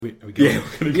Are we going? Yeah,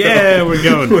 we're gonna go. Yeah, we're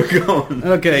going. We're going.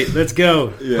 Okay, let's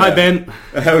go. Yeah. Hi, Ben.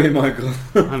 How are you, Michael?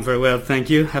 I'm very well,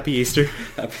 thank you. Happy Easter.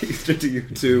 Happy Easter to you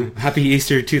too. Happy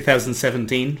Easter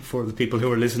 2017 for the people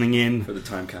who are listening in. For the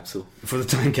time capsule. For the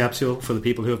time capsule, for the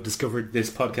people who have discovered this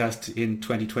podcast in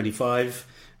 2025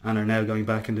 and are now going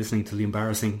back and listening to the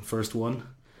embarrassing first one.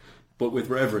 But with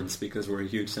reverence, because we're a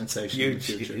huge sensation in the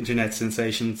Huge future. internet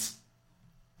sensations.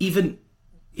 Even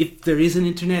if there is an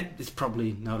internet, it's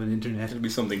probably not an internet. It'll be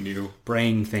something new.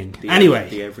 Brain thing. The Anyway.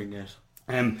 The Everynet.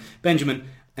 Benjamin,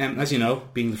 as you know,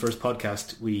 being the first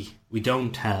podcast, we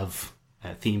don't have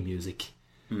theme music.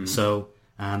 So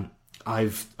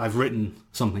I've written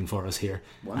something for us here.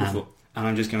 Wonderful. And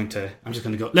I'm just going to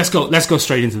go. Let's go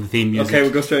straight into the theme music. Okay,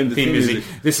 we'll go straight into theme music.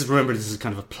 This is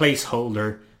kind of a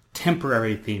placeholder,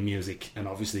 temporary theme music, and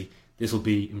obviously this will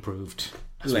be improved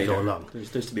as we go along.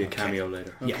 There's to be a cameo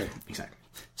later. Okay. Yeah, exactly.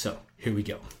 So here we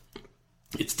go.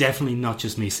 It's definitely not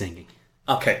just me singing.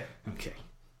 Okay.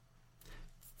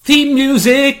 Theme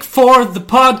music for the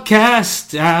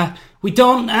podcast. We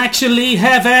don't actually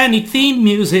have any theme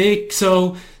music,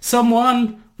 so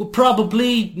someone will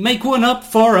probably make one up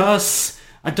for us.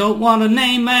 I don't want to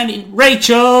name any.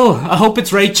 Rachel! I hope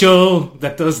it's Rachel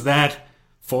that does that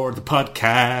for the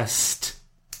podcast.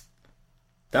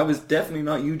 That was definitely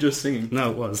not you just singing.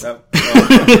 No, it was. Okay.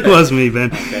 It was me,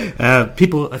 Ben. Okay. I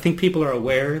think people are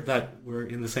aware that we're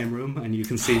in the same room and you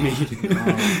can see me.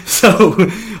 So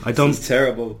I don't. It's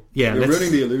terrible. Yeah, You're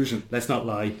ruining the illusion. Let's not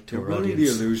lie to You're our ruining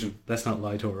audience. the illusion. Let's not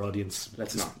lie to our audience.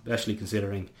 Let's not. Especially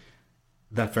considering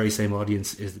that very same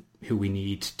audience is who we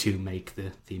need to make the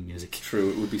theme music. True,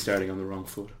 it would be starting on the wrong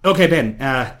foot. Okay, Ben.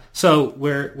 So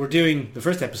we're doing the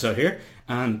first episode here,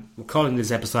 and we're calling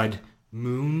this episode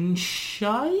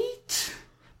Moonshite,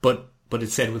 but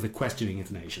it's said with a questioning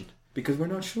intonation Because we're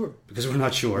not sure. because we're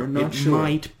not sure. We're not it sure.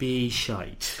 might be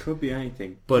shite, Could be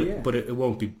anything. but yeah. it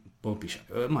won't be shite.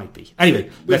 It might be. Anyway,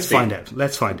 We'll let's see. find out.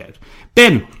 Let's find out.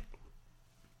 Ben,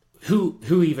 who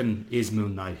even is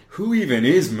Moon Knight? Who even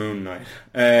is Moon Knight?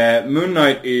 Moon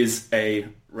Knight is a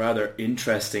rather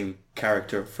interesting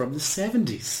character from the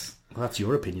 70s. Well, that's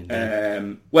your opinion,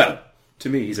 Ben. Well, to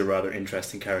me, he's a rather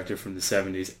interesting character from the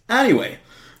 70s. Anyway,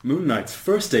 Moon Knight's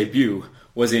first debut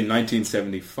was in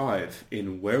 1975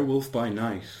 in Werewolf by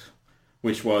Night,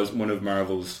 which was one of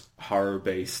Marvel's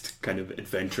horror-based kind of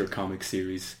adventure comic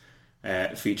series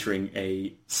featuring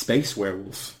a space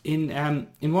werewolf. In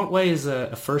what way is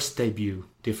a first debut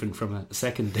different from a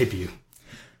second debut?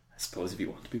 I suppose if you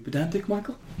want to be pedantic,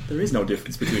 Michael, there is no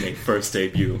difference between a first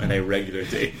debut and a regular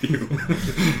debut.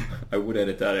 I would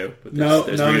edit that out, but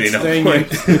there's really it's no staying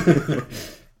point.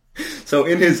 So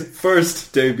in his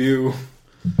first debut,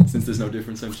 since there's no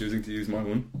difference, I'm choosing to use my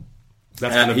one.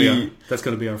 That's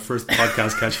going to be our first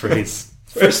podcast catchphrase.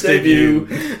 First debut.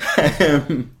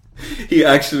 He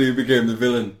actually became the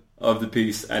villain of the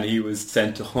piece, and he was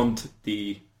sent to hunt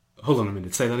the... Hold on a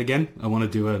minute. Say that again. I want to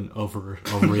do an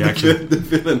overreaction. the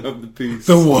villain of the piece.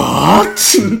 The what?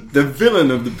 The villain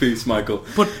of the piece, Michael.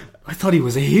 But I thought he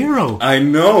was a hero. I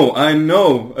know.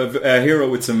 A hero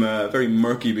with some very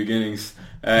murky beginnings.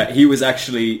 He was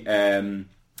actually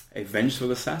a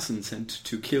vengeful assassin sent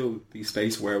to kill the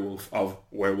space werewolf of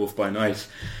Werewolf by Night.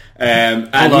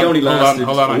 And he only lasted...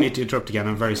 Hold on, I need to interrupt again.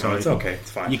 I'm very sorry. It's okay,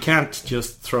 it's fine. You can't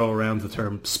just throw around the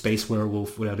term space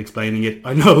werewolf without explaining it.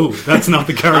 I know, that's not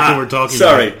the character we're talking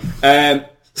sorry. about.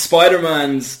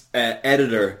 Spider-Man's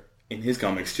editor in his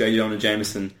comics, J. Jonah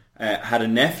Jameson, had a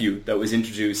nephew that was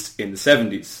introduced in the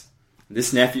 70s.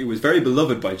 This nephew was very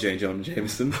beloved by J. Jonah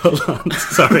Jameson. Hold on,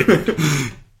 sorry.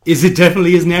 Is it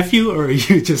definitely his nephew, or are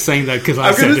you just saying that because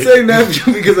I said it? I'm going to say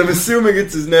nephew because I'm assuming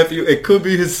it's his nephew. It could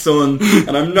be his son,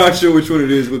 and I'm not sure which one it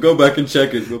is. We'll go back and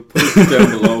check it. We'll put it down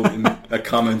below in a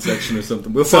comment section or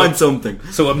something. We'll find something.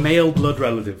 So a male blood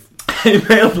relative. A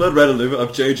male blood relative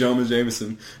of J. Jonah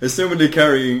Jameson, assumedly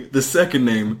carrying the second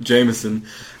name, Jameson,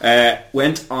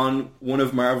 went on one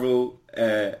of Marvel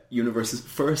Universe's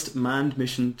first manned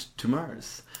mission to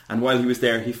Mars. And while he was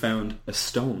there, he found a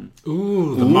stone.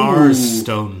 Ooh, the Mars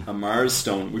Stone. A Mars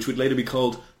Stone, which would later be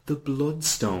called the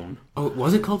Bloodstone. Oh,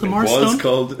 was it called the Mars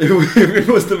Stone? It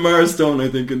was the Mars Stone, I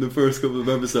think, in the first couple of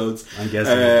episodes. I guess.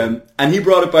 And he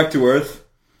brought it back to Earth,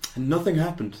 and nothing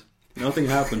happened. Nothing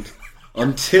happened.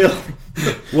 Until...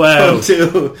 Wow.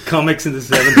 Until... Comics in the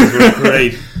 70s were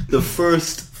great. The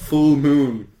first full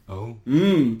moon. Oh.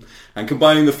 And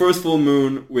combining the first full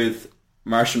moon with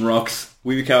Martian rocks,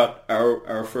 we got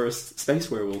our first space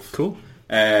werewolf. Cool.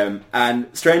 And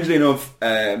strangely enough,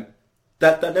 that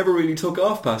never really took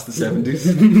off past the 70s.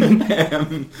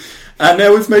 And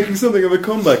now it's making something of a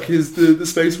comeback. The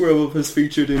space werewolf has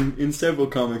featured in several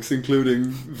comics, including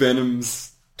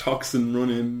Venom's toxin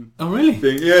running Oh, really?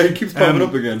 thing. Yeah, it keeps popping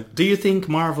up again. Do you think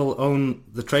Marvel own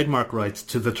the trademark rights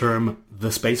to the term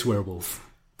the space werewolf?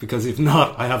 Because if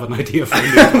not, I have an idea for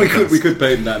you. we could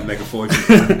patent that and make a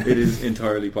fortune. It is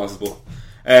entirely possible.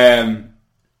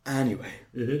 Anyway,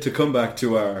 to come back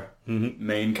to our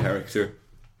main character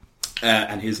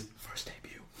and his first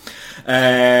debut.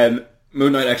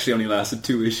 Moon Knight actually only lasted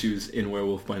 2 issues in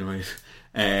Werewolf by Night.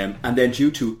 And then due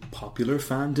to popular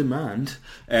fan demand,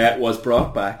 was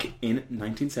brought back in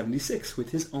 1976 with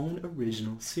his own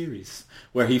original series,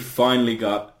 where he finally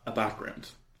got a background.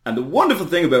 And the wonderful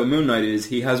thing about Moon Knight is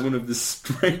he has one of the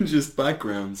strangest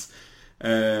backgrounds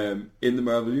in the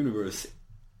Marvel Universe.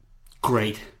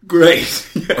 Great. Yes,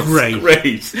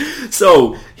 great.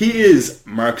 So, he is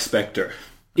Mark Spector.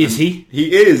 Is he?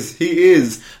 He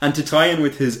is. And to tie in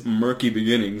with his murky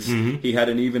beginnings, he had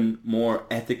an even more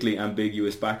ethically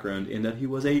ambiguous background in that he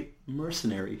was a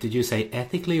mercenary. Did you say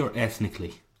ethically or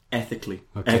ethnically? Ethically.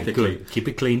 Okay, ethically. Good. Keep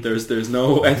it clean. There's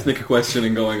no ethnic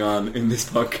questioning going on in this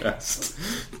podcast.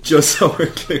 Just so we're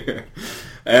clear.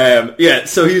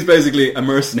 So he's basically a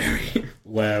mercenary.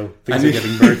 Wow, things are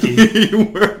getting murky.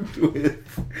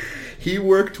 He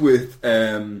worked with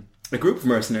a group of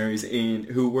mercenaries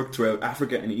who worked throughout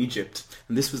Africa and Egypt,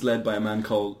 and this was led by a man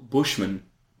called Bushman.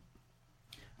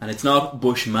 And it's not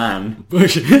Bushman.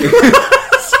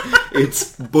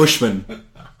 It's Bushman.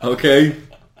 Okay?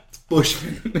 It's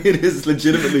Bushman. It is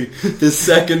legitimately the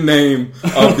second name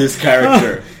of this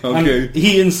character. Okay? And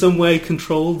he in some way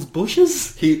controls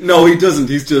bushes? No, he doesn't.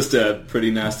 He's just a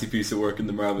pretty nasty piece of work in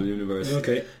the Marvel Universe.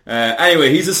 Okay.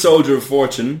 Anyway, he's a soldier of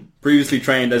fortune, previously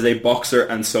trained as a boxer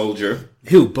and soldier.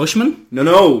 Who, Bushman?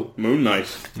 No, Moon Knight.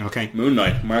 Okay. Moon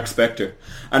Knight, Mark Spector.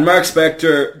 And Mark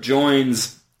Spector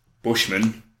joins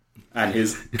Bushman and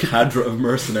his cadre of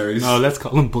mercenaries. No, let's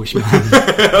call him Bushman.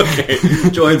 Okay,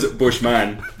 joins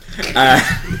Bushman.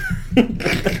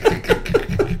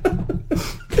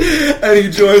 And he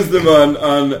joins them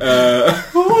on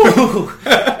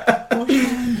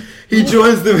he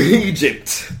joins them in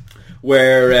Egypt,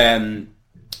 where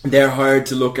they're hired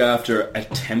to look after a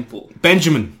temple.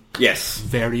 Benjamin. Yes.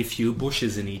 Very few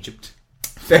bushes in Egypt.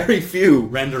 Very few.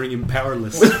 Rendering him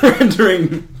powerless.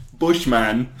 Rendering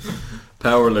Bushman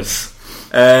powerless.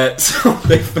 So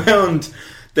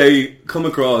they come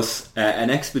across an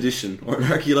expedition or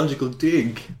an archaeological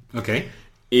dig. Okay.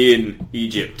 In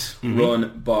Egypt,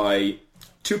 run by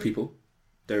 2 people.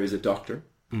 There is a doctor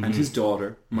and his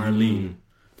daughter, Marlene.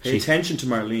 Pay attention to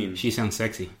Marlene. She sounds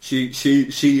sexy. She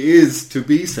is to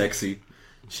be sexy.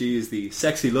 She is the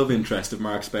sexy love interest of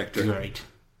Mark Spector. Great.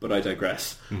 But I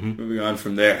digress. Moving on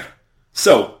from there.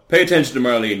 So, pay attention to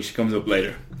Marlene. She comes up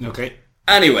later. Okay.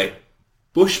 Anyway,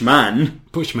 Bushman,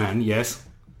 yes.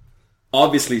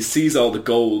 obviously sees all the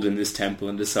gold in this temple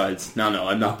and decides, no,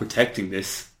 I'm not protecting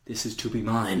this. This is to be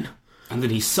mine. And then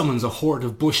he summons a horde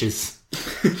of bushes.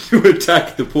 To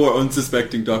attack the poor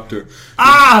unsuspecting doctor.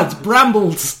 It's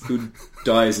brambles! Who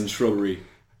dies in shrubbery.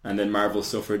 And then Marvel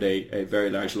suffered a very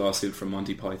large lawsuit from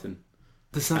Monty Python.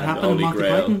 Does that and happen Holy in Monty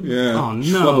Grail. Python? Yeah. Oh, no.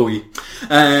 Shrubbery.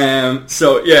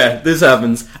 This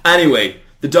happens. Anyway,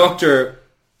 the doctor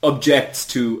objects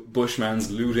to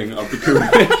Bushman's looting of the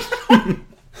pyramid.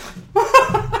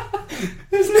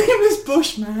 His name is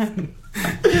Bushman.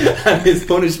 And his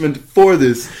punishment for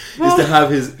this is to have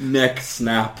his neck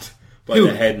snapped by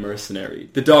the head mercenary.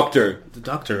 The doctor,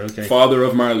 okay. father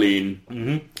of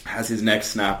Marlene, has his neck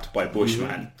snapped by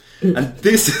Bushman. And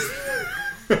this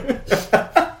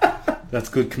That's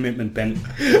good commitment, Ben.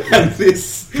 and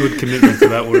this Good commitment to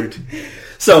that word.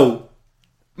 So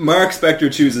Mark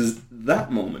Spector chooses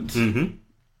that moment,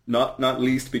 not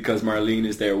least because Marlene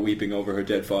is there weeping over her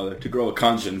dead father, to grow a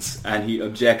conscience, and he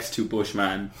objects to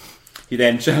Bushman. He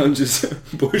then challenges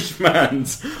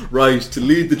Bushman's right to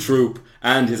lead the troop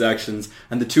and his actions,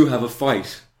 and the two have a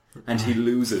fight, and he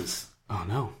loses. Oh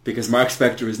no. Because Mark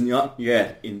Spector is not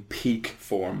yet in peak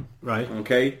form. Right.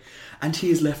 Okay? And he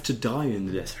is left to die in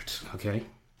the desert. Okay.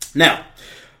 Now,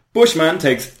 Bushman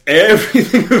takes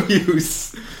everything of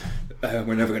use.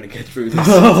 We're never going to get through this. It's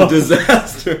a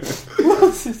disaster.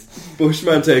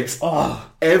 Bushman takes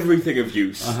everything of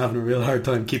use. I'm having a real hard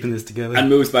time keeping this together. And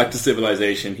moves back to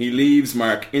civilization. He leaves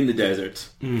Mark in the desert.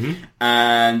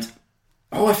 And...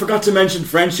 I forgot to mention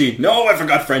Frenchie. No, I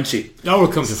forgot Frenchie. We'll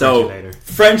come to Frenchie later.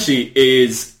 Frenchie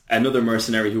is another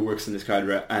mercenary who works in this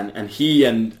cadre, and he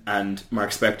and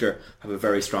Mark Spector have a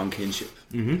very strong kinship.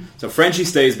 So Frenchie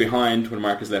stays behind when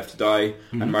Mark is left to die,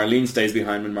 and Marlene stays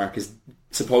behind when Mark is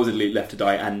supposedly left to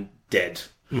die and dead.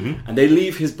 And they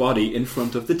leave his body in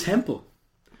front of the temple.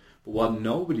 But what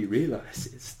nobody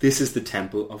realizes, this is the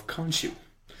temple of Khonshu.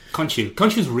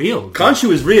 Khonshu's real.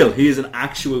 Khonshu is real. He is an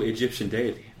actual Egyptian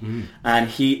deity. And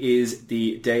he is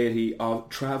the deity of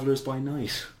travellers by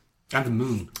night. And the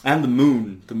moon. And the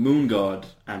moon god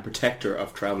and protector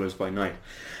of travellers by night.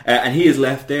 And he is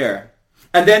left there.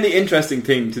 And then the interesting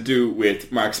thing to do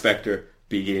with Mark Spector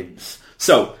begins.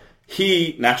 So,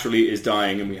 he naturally is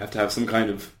dying and we have to have some kind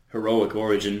of heroic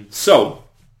origin. So,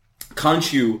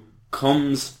 Khonshu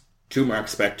comes to Mark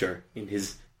Spector in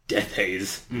his death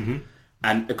haze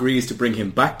and agrees to bring him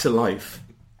back to life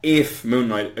if Moon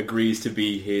Knight agrees to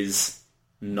be his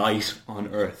knight on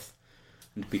Earth.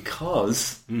 And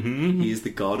because he is the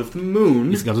god of the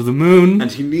moon... He's the god of the moon.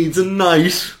 And he needs a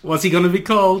knight. What's he going to be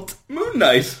called? Moon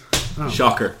Knight. Oh.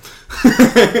 Shocker.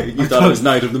 You thought it was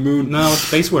Knight of the Moon. No, it's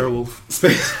Space Werewolf.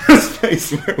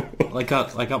 Space Werewolf. I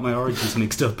got my origins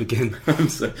mixed up again. I'm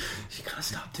sorry. You gotta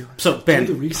stop doing that. So,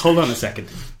 Ben, hold on a second.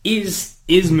 Is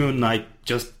Moon Knight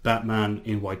just Batman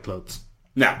in white clothes?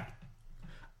 Now,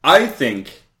 I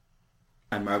think,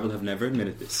 and Marvel have never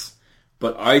admitted this,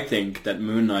 but I think that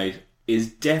Moon Knight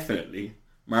is definitely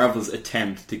Marvel's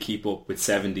attempt to keep up with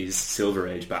 70s Silver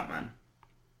Age Batman.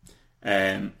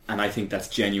 And I think that's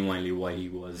genuinely why he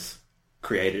was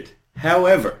created.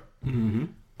 However,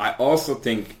 I also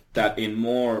think that in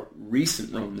more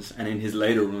recent runs and in his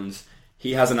later runs,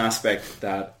 he has an aspect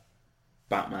that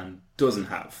Batman doesn't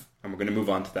have. And we're going to move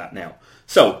on to that now.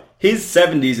 So, his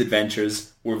 70s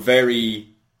adventures were very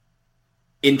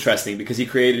interesting because he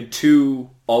created two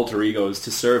alter egos to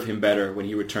serve him better when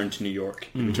he returned to New York.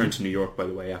 He returned to New York, by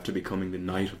the way, after becoming the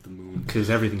Knight of the Moon.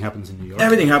 Because everything happens in New York.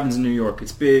 Everything happens in New York.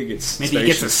 It's big, it's Maybe spacious. he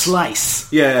gets a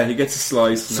slice. Yeah, he gets a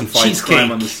slice Some and then fights cheesecake.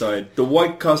 crime on the side. The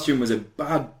white costume was a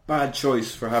bad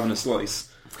choice for having a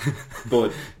slice.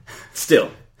 But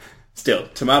still,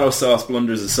 tomato sauce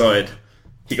blunders aside,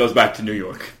 he goes back to New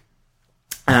York.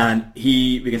 And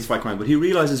he begins to fight crime. But he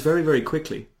realises very, very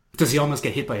quickly. Does he almost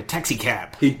get hit by a taxi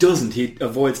cab? He doesn't. He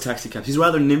avoids taxi cabs. He's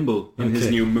rather nimble in his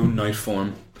new Moon Knight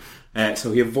form.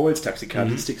 So he avoids taxi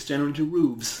cabs and sticks generally to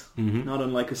roofs. Not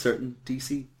unlike a certain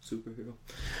DC superhero.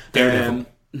 Daredevil.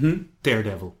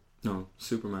 Daredevil. No,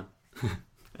 Superman.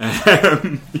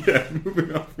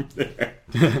 Moving on from there.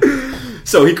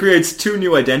 So he creates two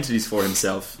new identities for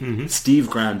himself. Steve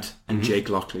Grant and Jake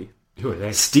Lockley. Who are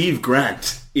they? Steve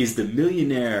Grant is the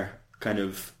millionaire kind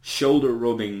of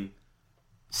shoulder-rubbing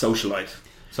socialite.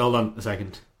 So hold on a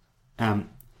second. I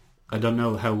don't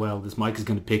know how well this mic is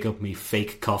going to pick up me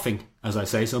fake coughing as I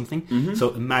say something.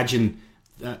 So imagine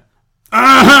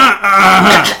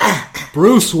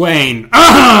Bruce Wayne.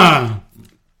 I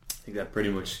think that pretty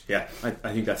much, yeah, I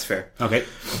think that's fair. Okay.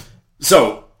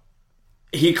 So,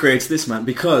 he creates this man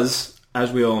because,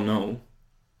 as we all know,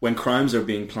 when crimes are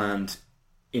being planned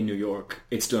in New York,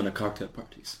 it's done at cocktail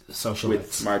parties. Socialites.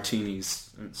 With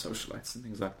martinis and socialites and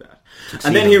things like that.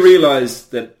 And then he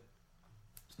realised that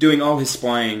doing all his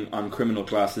spying on criminal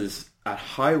classes at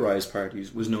high-rise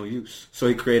parties was no use. So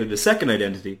he created a second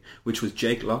identity, which was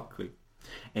Jake Lockley,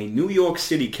 a New York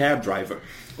City cab driver.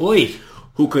 Oi!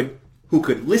 Who could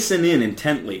listen in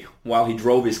intently while he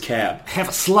drove his cab. Have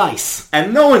a slice.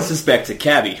 And no one suspects a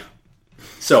cabbie.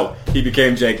 So he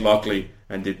became Jake Lockley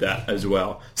and did that as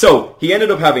well. So he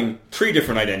ended up having three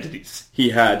different identities. He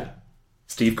had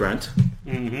Steve Grant,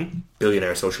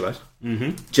 billionaire socialite.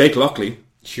 Jake Lockley,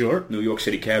 Sure. New York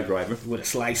City cab driver. With a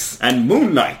slice. And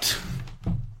Moon Knight,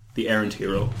 the errant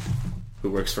hero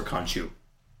who works for Khonshu.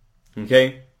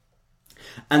 Okay?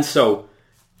 And so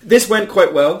this went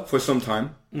quite well for some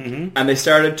time. And they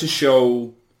started to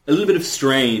show a little bit of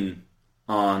strain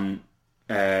on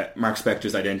Mark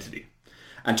Spector's identity.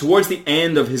 And towards the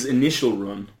end of his initial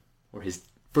run, or his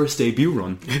first debut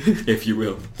run, if you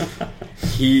will,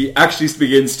 he actually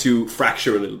begins to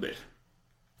fracture a little bit.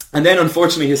 And then,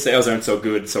 unfortunately, his sales aren't so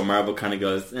good, so Marvel kind of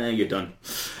goes, you're done.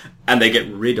 And they get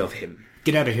rid of him.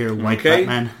 Get out of here, white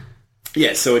Batman.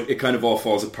 Yeah, so it kind of all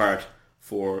falls apart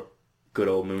for good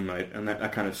old Moon Knight, and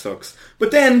that kind of sucks.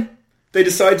 But then, they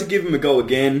decide to give him a go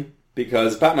again,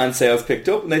 because Batman sales picked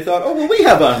up, and they thought, oh, well, we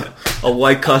have a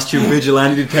white costume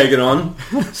vigilante to take it on.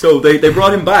 So they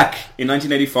brought him back in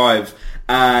 1985,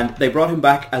 and they brought him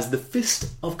back as the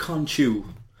Fist of Khonshu.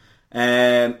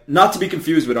 Not to be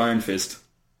confused with Iron Fist.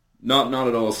 Not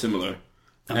at all similar.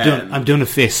 I'm doing a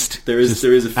fist. There is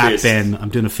a fist. At Ben, I'm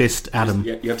doing a fist at him.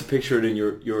 Yeah, you have to picture it in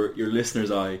your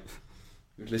listener's eye.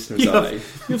 Your listener's eye. You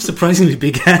have surprisingly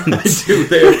big hands. I do.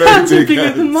 They are very big bigger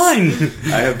hands. than mine.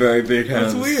 I have very big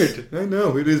hands. That's weird. I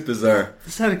know, it is bizarre.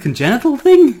 Is that a congenital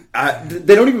thing?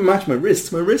 They don't even match my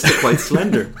wrists. My wrists are quite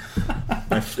slender.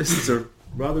 My fists are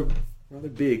rather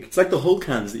big. It's like the Hulk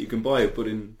hands that you can buy, but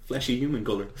in fleshy human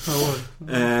colour.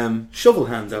 Oh, shovel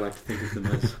hands, I like to think of them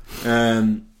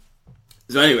as.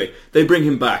 So anyway, they bring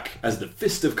him back as the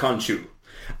Fist of Khonshu.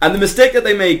 And the mistake that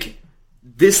they make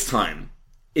this time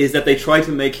is that they try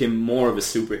to make him more of a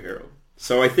superhero.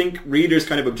 So I think readers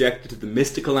kind of objected to the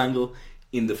mystical angle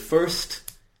in the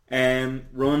first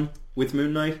run with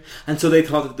Moon Knight, and so they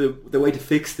thought that the way to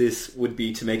fix this would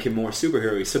be to make him more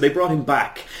superhero-y. So they brought him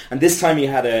back, and this time he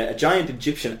had a giant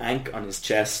Egyptian ankh on his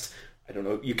chest. I don't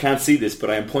know, you can't see this, but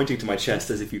I am pointing to my chest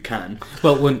as if you can.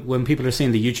 Well, when people are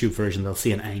seeing the YouTube version, they'll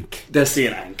see an ankh. They'll see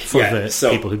an ankh, For the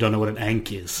people who don't know what an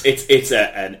ankh is. It's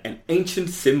an ancient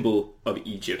symbol of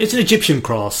Egypt. It's an Egyptian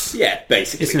cross. Yeah,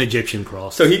 basically. It's an Egyptian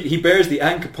cross. So he bears the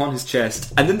ankh upon his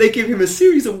chest, and then they give him a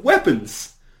series of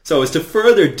weapons. So as to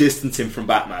further distance him from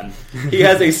Batman, he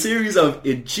has a series of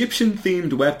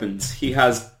Egyptian-themed weapons. He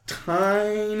has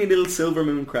tiny little silver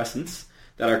moon crescents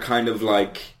that are kind of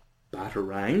like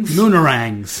batarangs.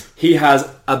 Moonarangs. He has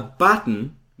a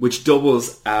baton, which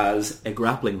doubles as a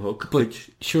grappling hook. But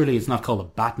surely it's not called a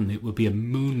baton, it would be a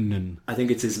moonin. I think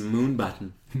it's his moon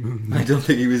baton. I don't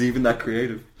think he was even that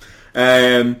creative.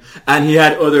 And he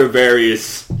had other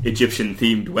various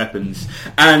Egyptian-themed weapons.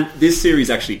 And this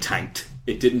series actually tanked.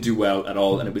 It didn't do well at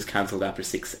all, and it was cancelled after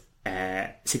six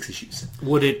issues.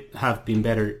 Would it have been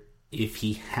better if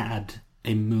he had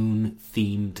a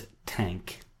moon-themed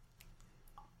tank?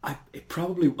 I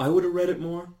would have read it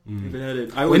more if it had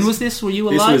it. When was this? Were you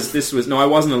alive? This was no, I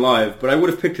wasn't alive, but I would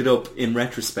have picked it up in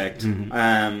retrospect.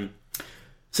 Mm-hmm.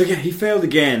 So yeah, he failed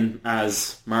again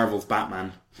as Marvel's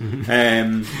Batman.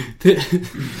 The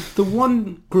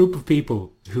one group of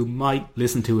people who might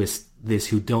listen to this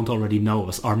who don't already know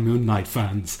us are Moon Knight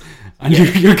fans, and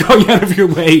you're going out of your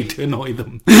way to annoy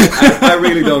them. I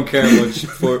really don't care much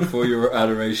for your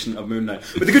adoration of Moon Knight,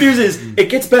 but the good news is it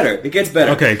gets better. It gets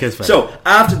better. Okay, it gets better. So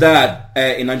after that,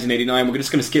 in 1989, we're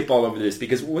just going to skip all over this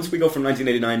because once we go from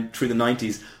 1989 through the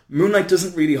 90s, Moon Knight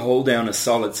doesn't really hold down a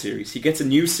solid series. He gets a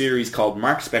new series called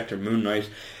Mark Spector Moon Knight,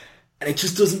 and it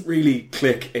just doesn't really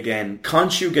click again.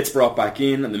 Khonshu gets brought back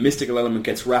in, and the mystical element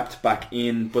gets wrapped back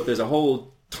in, but there's a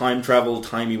whole time travel,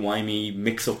 timey-wimey,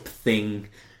 mix-up thing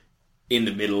in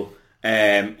the middle.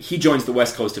 He joins the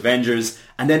West Coast Avengers,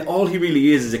 and then all he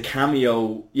really is a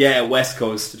cameo, West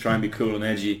Coast, to try and be cool and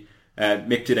edgy.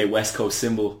 Mick did a West Coast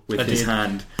symbol with his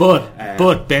hand.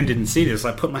 But Ben didn't see this.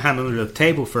 I put my hand under the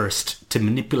table first to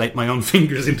manipulate my own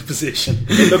fingers into position.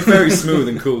 It looked very smooth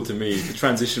and cool to me. The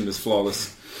transition was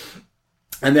flawless.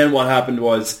 And then what happened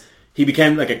was he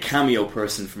became like a cameo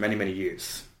person for many, many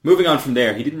years. Moving on from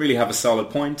there, he didn't really have a solid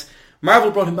point.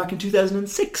 Marvel brought him back in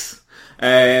 2006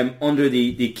 under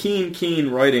the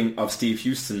keen writing of Steve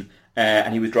Houston,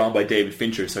 and he was drawn by David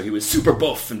Fincher, so he was super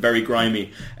buff and very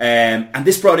grimy. And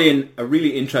this brought in a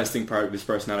really interesting part of his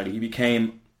personality. He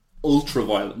became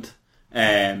ultra-violent.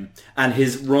 And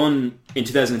his run in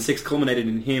 2006 culminated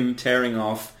in him tearing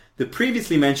off the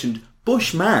previously mentioned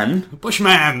Bushman.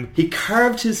 He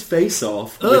carved his face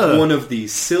off with one of the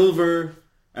silver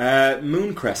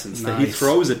moon crescents that he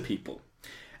throws at people.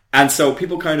 And so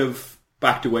people kind of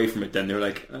backed away from it then. They were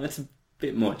like, oh, that's a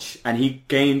bit much. And he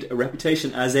gained a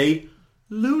reputation as a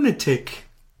lunatic.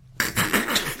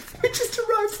 Which is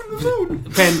derived from the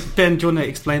moon. Ben, do you want to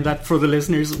explain that for the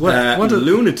listeners? What a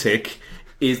lunatic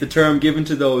is the term given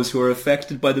to those who are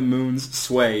affected by the moon's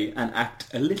sway and act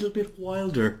a little bit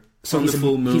wilder. So he's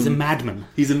a madman.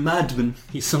 He's a madman.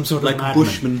 He's some sort of like madman.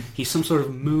 Bushman. He's some sort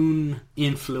of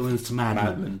moon-influenced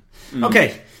madman. Mm.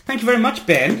 Okay, thank you very much,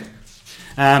 Ben.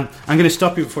 I'm going to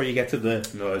stop you before you get to the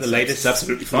latest. It's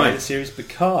absolutely fine. Series,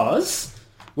 because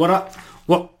what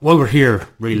we're here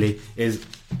really is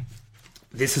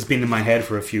this has been in my head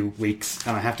for a few weeks,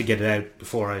 and I have to get it out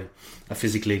before I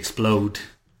physically explode.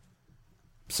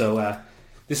 So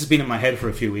this has been in my head for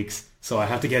a few weeks. So I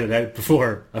have to get it out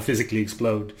before I physically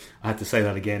explode. I had to say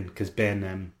that again because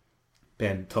Ben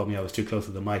told me I was too close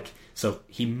to the mic. So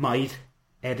he might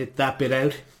edit that bit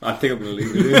out. I think I'm going to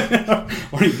leave it in.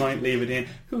 Or he might leave it in.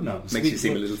 Who knows? Makes you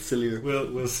seem a little sillier.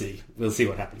 We'll see. We'll see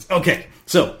what happens. Okay,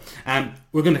 so I'm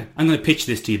going to pitch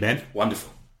this to you, Ben.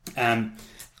 Wonderful. I'm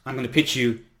going to pitch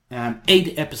you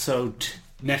 8-episode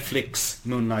Netflix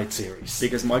Moon Knight series.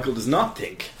 Because Michael does not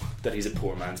think that he's a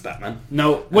poor man's Batman.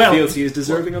 No, feels he is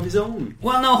deserving of his own.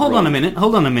 Well, no, hold on a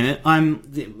minute.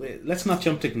 Let's not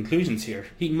jump to conclusions here.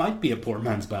 He might be a poor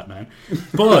man's Batman,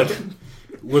 but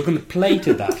we're going to play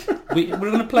to that. We're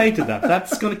going to play to that.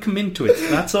 That's going to come into it.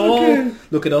 That's all. Okay.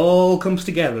 Look, it all comes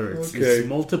together. It's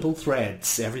multiple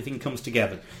threads. Everything comes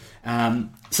together.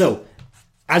 So,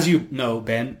 as you know,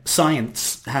 Ben,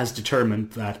 science has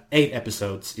determined that 8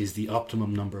 episodes is the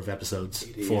optimum number of episodes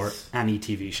for any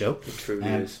TV show. It truly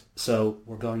is. So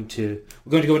we're going to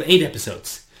go with 8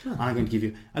 episodes. I'm going to give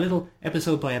you a little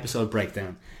episode by episode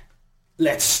breakdown.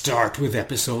 let's start with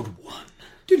episode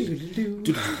 1.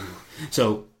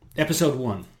 So, episode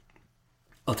 1.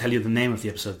 I'll tell you the name of the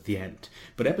episode at the end.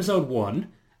 But episode 1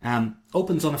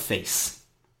 opens on a face.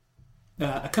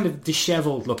 A kind of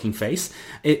dishevelled looking face.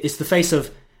 It's the face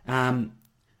of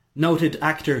noted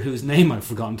actor whose name I've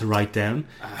forgotten to write down.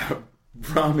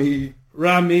 Rami.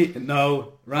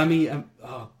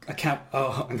 I can't.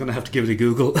 Oh, I'm going to have to give it a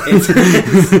Google.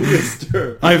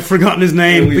 Mr. I've forgotten his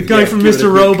name. The guy from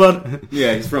Mr. Robot.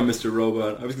 Yeah, he's from Mr.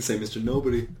 Robot. I was going to say Mr.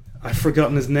 Nobody. I've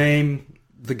forgotten his name.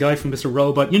 The guy from Mr.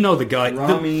 Robot. You know the guy.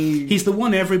 Rami. He's the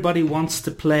one everybody wants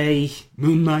to play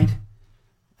Moon Knight.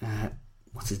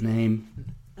 What's his name?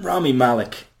 Rami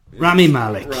Malek. Rami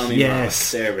Malek.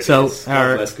 Yes. Malek. There it so is.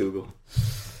 God bless Google.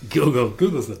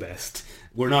 Google's the best.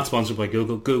 We're not sponsored by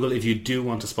Google. Google, if you do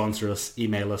want to sponsor us,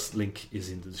 email us. Link is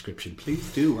in the description. Please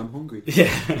do. I'm hungry.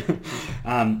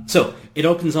 Yeah. So it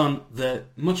opens on the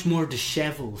much more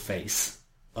dishevelled face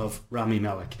of Rami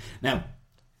Malek. Now,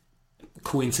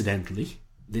 coincidentally,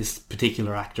 this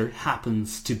particular actor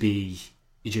happens to be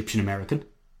Egyptian American.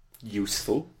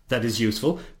 Useful. That is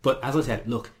useful. But as I said,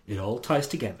 look, it all ties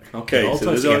together. Okay,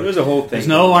 so there's a whole thing. There's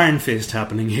no Iron Fist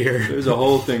happening here. There's a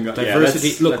whole thing.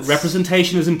 Diversity. Look,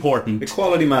 representation is important.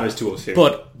 Equality matters to us here.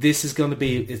 But this is going to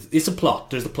be... It's a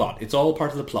plot. There's the plot. It's all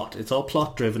part of the plot. It's all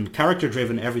plot-driven,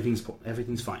 character-driven. Everything's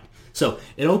fine. So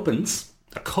it opens,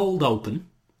 a cold open,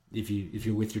 if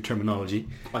you're with your terminology.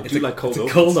 It's a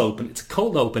cold open. It's a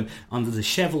cold open on the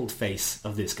dishevelled face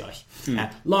of this guy.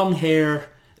 Long hair...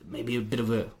 Maybe a bit of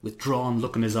a withdrawn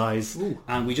look in his eyes. Ooh.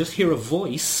 And we just hear a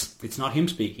voice. It's not him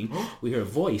speaking. We hear a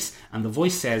voice. And the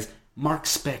voice says, Mark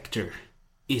Spector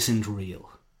isn't real.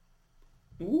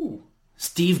 Ooh.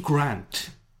 Steve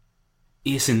Grant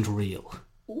isn't real.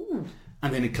 Ooh.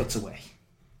 And then it cuts away.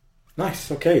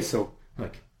 Nice. Okay, so...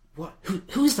 Like, what?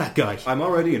 Who is that guy? I'm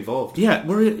already involved. Yeah,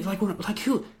 we're like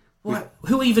who? What?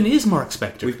 Who even is Mark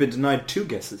Spector? We've been denied 2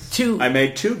 guesses. 2. I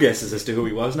made 2 guesses as to who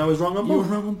he was, and I was wrong on both. You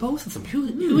were wrong on both of them.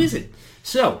 Who is it?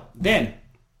 So, then,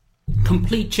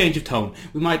 complete change of tone.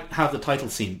 We might have the title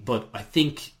scene, but I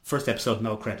think first episode,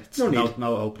 no credits. No need.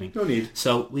 No opening. No need.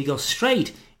 So, we go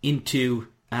straight into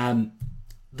the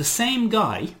same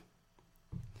guy,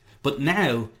 but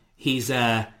now he's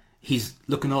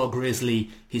looking all grisly.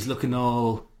 He's looking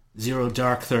all Zero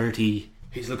Dark 30.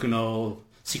 He's looking all...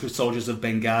 Secret Soldiers of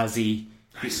Benghazi.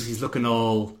 Nice. He's looking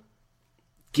all...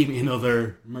 Give me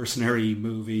another mercenary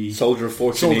movie. Soldier of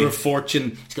Fortune.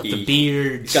 He's got the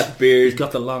beard. He's got the beard. He's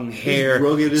got the long hair. He's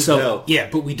rugged as hell. Yeah,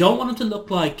 but we don't want him to look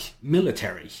like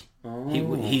military. Oh.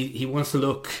 He wants to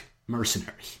look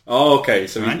mercenary. Oh, okay.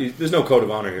 So right? There's no code of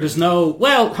honor here. There's no...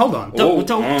 Well, hold on. Don't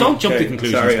jump to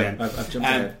conclusions, Sorry, Ben. I've jumped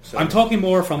ahead. I'm talking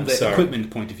more from the equipment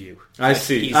point of view. I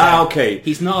see. Okay.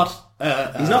 He's not...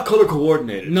 he's not colour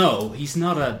coordinated. No, he's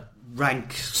not a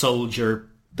rank soldier.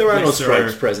 There are no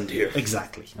stripes present here.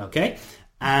 Exactly. Okay.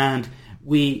 And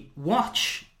we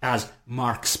watch as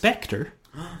Mark Spector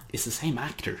is the same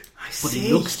actor, but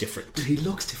he looks different. But he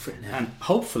looks different now. And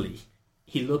hopefully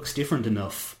he looks different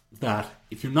enough that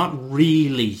if you're not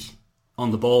really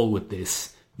on the ball with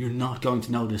this, you're not going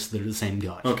to notice they're the same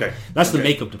guy. Okay. That's the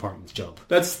makeup department's job.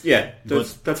 That's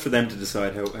for them to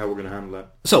decide how we're going to handle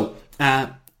that. So,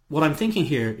 what I'm thinking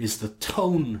here is the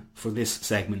tone for this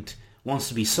segment wants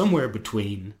to be somewhere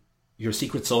between your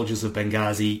Secret Soldiers of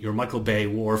Benghazi, your Michael Bay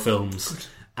war films,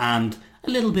 and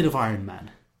a little bit of Iron Man.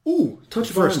 Ooh, touch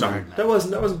of Iron Man. That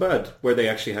wasn't bad. Where they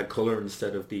actually had colour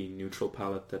instead of the neutral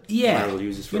palette that Marvel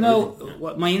uses for everything.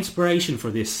 What my inspiration for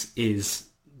this is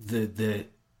the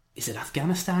is it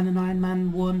Afghanistan in Iron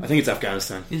Man 1? I think it's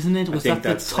Afghanistan. Isn't it? I think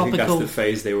that's the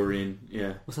phase they were in,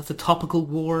 yeah. Was that the topical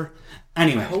war?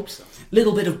 Anyway. I hope so.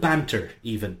 Little bit of banter,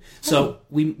 even. So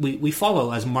we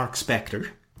follow as Mark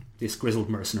Spector, this grizzled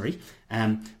mercenary,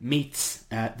 meets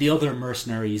the other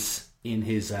mercenaries in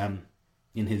his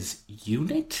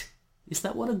unit? Is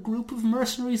that what a group of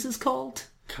mercenaries is called?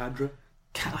 Cadre?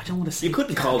 I don't want to say... You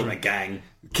couldn't call them a gang.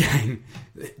 Gang.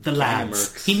 The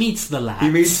lads. He meets the lads. He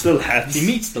meets the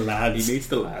lads.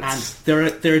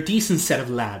 And they're a decent set of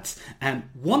lads. And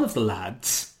one of the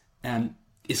lads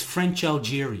is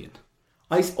French-Algerian.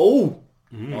 So he's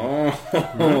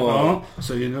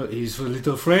a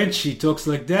little French. He talks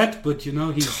like that, but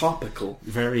he's topical,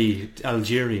 very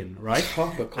Algerian, right?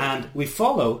 Topical. And we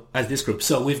follow as this group.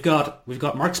 So we've got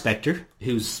Mark Spector,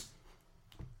 who's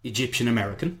Egyptian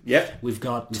American. Yep. We've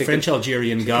got the French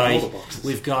Algerian guy.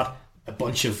 We've got a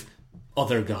bunch of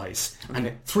other guys,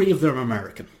 and 3 of them are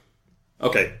American.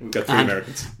 Okay, we've got 3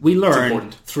 Americans. We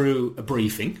learn through a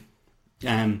briefing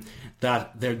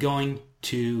that they're going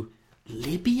to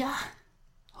Libya.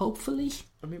 hopefully.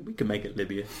 I mean, we can make it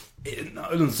Libya.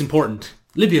 It's important.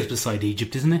 Libya's beside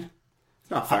Egypt, isn't it? It's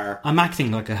not far. I'm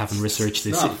acting like I haven't researched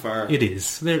this. It's not far. It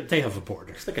is. They have a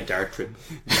border. It's like a dart trip.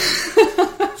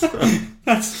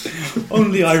 That's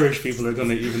only Irish people are going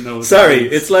to even know. Sorry,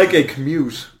 it's like a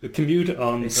commute. A commute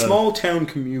on a small town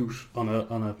commute on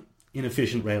a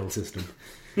inefficient rail system.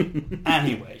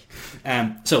 Anyway,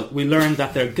 so we learned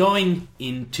that they're going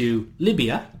into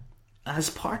Libya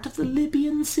as part of the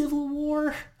Libyan civil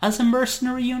war as a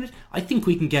mercenary unit. I think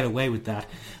we can get away with that.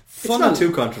 It's not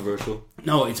too controversial.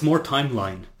 No, it's more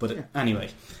timeline. But anyway,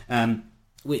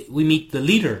 we meet the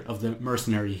leader of the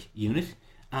mercenary unit.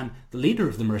 And the leader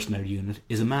of the mercenary unit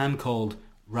is a man called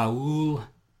Raoul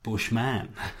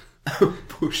Bushman.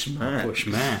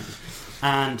 Bushman.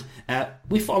 And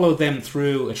we follow them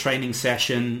through a training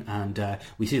session, and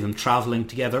we see them travelling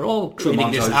together, all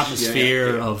creating this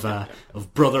atmosphere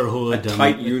of brotherhood. A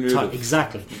tight unit.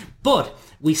 Exactly. But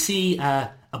we see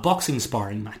a boxing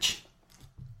sparring match.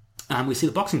 And we see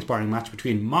the boxing sparring match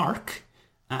between Mark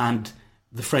and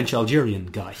the French-Algerian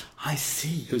guy. I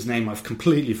see. Whose name I've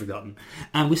completely forgotten.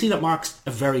 And we see that Mark's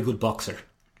a very good boxer.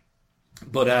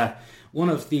 But one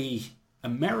of the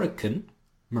American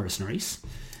mercenaries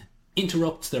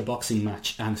interrupts their boxing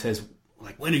match and says,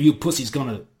 like, when are you pussies going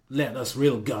to let us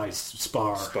real guys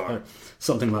spar? Or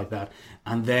something like that.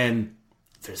 And then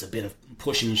there's a bit of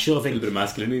pushing and shoving. A little bit of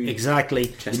masculinity. Exactly.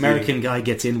 The American guy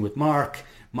gets in with Mark.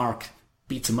 Mark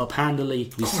beats him up handily.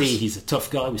 We see he's a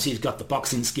tough guy. We see he's got the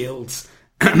boxing skills.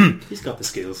 He's got the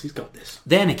skills. He's got this.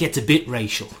 Then it gets a bit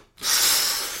racial.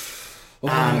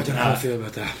 I don't know how I feel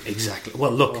about that. Exactly. Well,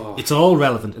 look, it's all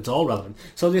relevant. It's all relevant.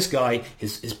 So this guy,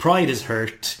 his pride is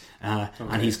hurt,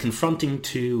 and he's confronting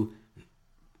two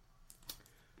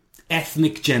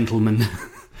ethnic gentlemen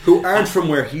who aren't from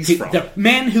where he's from. The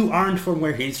men who aren't from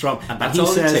where he's from. And that's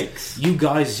all it takes. You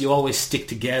guys, you always stick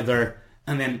together.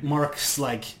 And then Mark's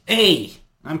like, "Hey,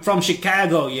 I'm from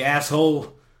Chicago, you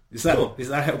asshole." Is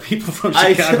that how people from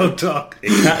Chicago talk?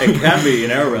 It can be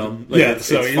in our realm. Like, yeah, it's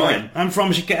fine. Like, I'm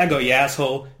from Chicago, you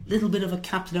asshole. Little bit of a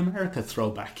Captain America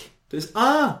throwback.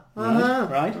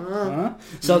 Right.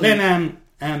 So then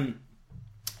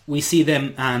we see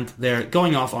them and they're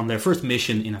going off on their first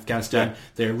mission in Afghanistan. Yeah.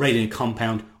 They're raiding a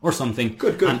compound or something.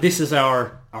 Good. And this is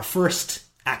our first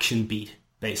action beat,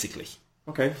 basically.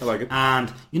 Okay, I like it.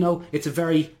 And, it's a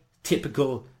very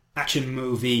typical action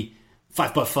movie.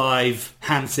 5x5,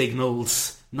 hand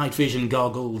signals, night vision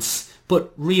goggles,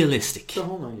 but realistic. The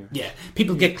whole 9 years. Yeah.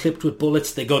 People get clipped with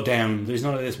bullets, they go down. There's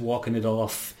none of this walking it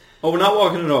off. Oh, we're not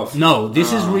walking it off? No,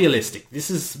 this is realistic. This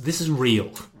is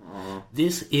real.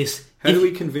 This is... How do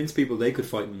we convince people they could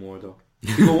fight in war, though?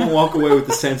 People won't walk away with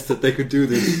the sense that they could do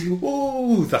this.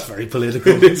 Oh, that's very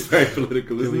political. It is very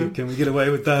political, isn't it? Can we get away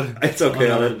with that? It's okay,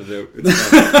 I'll let it out.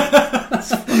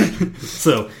 It's fine.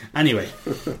 So, anyway,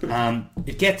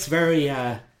 it gets very...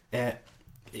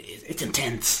 it's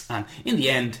intense. And in the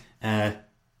end,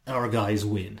 our guys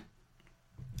win.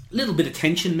 A little bit of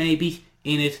tension, maybe,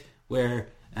 in it, where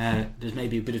there's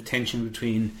maybe a bit of tension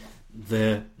between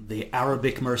the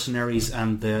Arabic mercenaries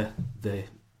and the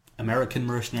American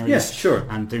mercenaries. Yes, sure.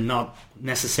 And they're not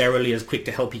necessarily as quick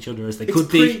to help each other as they could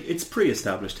be. It's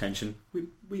pre-established tension.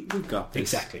 We've got this.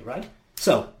 Exactly, right?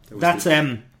 So, that's...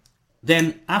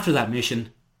 Then, after that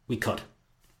mission, we cut.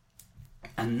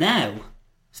 And now,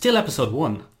 still episode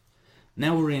 1,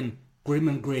 now we're in grim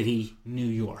and gritty New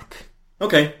York.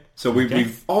 Okay, so we're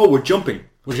jumping.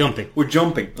 We're jumping.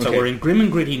 Okay. So we're in grim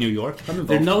and gritty New York.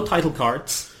 There are no title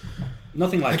cards.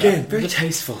 Nothing like that. Again, very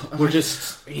tasteful. We're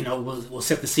just, we'll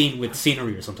set the scene with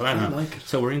scenery or something. I don't know. like it.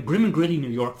 So we're in grim and gritty New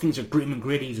York. Things are grim and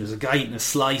gritty. There's a guy eating a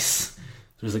slice.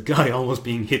 There's a guy almost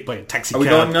being hit by a taxi cab. Are we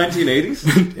going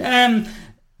 1980s?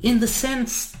 In the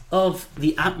sense of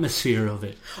the atmosphere of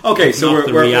it. Okay, so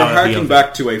we're harking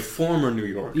back to a former New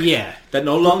York. Yeah. That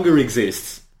no longer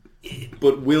exists,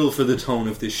 but will for the tone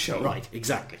of this show. Right,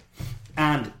 exactly.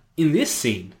 And in this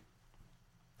scene,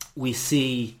 we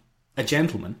see a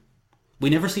gentleman.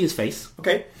 We never see his face.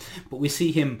 Okay. But we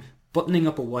see him buttoning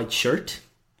up a white shirt.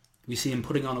 We see him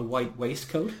putting on a white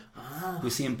waistcoat. We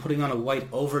see him putting on a white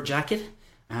over jacket.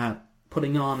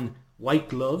 Putting on white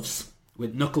gloves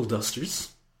with knuckle dusters.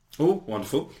 Oh,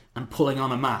 wonderful. And pulling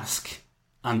on a mask.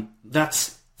 And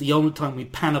that's the only time we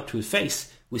pan up to his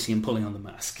face, we see him pulling on the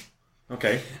mask.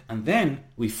 Okay. And then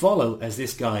we follow as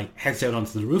this guy heads out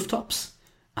onto the rooftops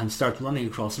and starts running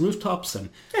across the rooftops and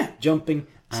jumping.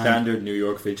 Standard New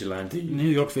York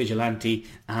vigilante.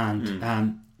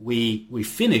 And we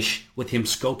finish with him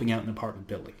scoping out an apartment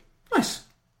building. Nice.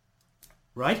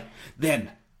 Right?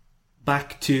 Then,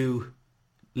 back to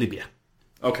Libya.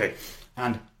 Okay.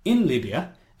 And in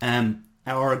Libya,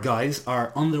 our guys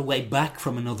are on their way back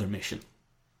from another mission.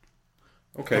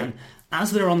 Okay. And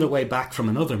as they're on their way back from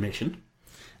another mission,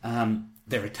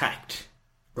 they're attacked.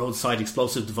 Roadside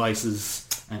explosive devices,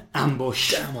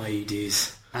 ambush. Damn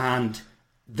IEDs. And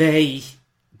they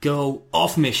go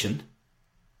off mission.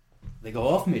 They go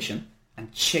off mission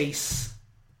and chase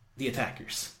the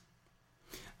attackers.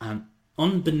 And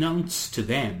unbeknownst to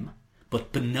them,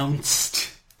 but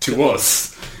beknownst To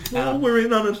us. Oh, we're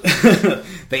in on it.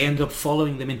 they end up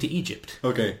following them into Egypt.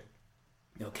 Okay.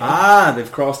 Okay.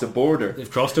 They've crossed a border. They've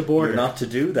crossed a border. You're not to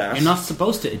do that. You're not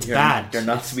supposed to. It's bad. You're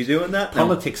not to be doing that.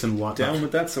 Politics and whatnot. Down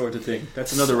with that sort of thing.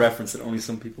 That's another reference that only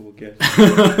some people will get.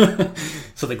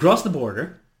 So they cross the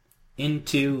border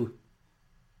into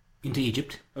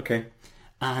Egypt. Okay.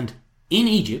 And in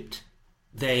Egypt,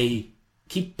 they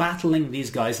keep battling these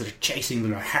guys that are chasing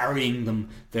them, they're harrying them,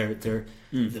 the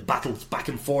battles back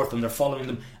and forth, and they're following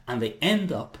them, and they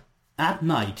end up at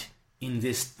night in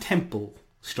this temple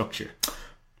structure.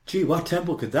 Gee, what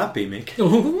temple could that be, Mick?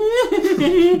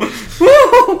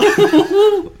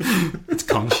 It's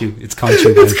Khonshu. It's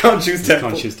Khonshu. It's Khonshu's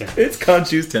temple. Khonshu's temple. It's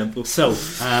Khonshu's temple. So,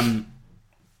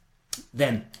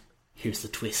 then, here's the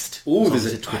twist. Ooh, there's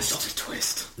always a twist. I love a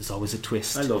twist. There's always a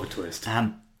twist. I love a twist.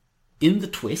 In the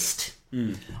twist,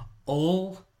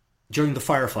 all during the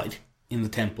firefight in the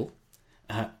temple,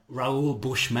 Raoul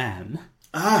Bushman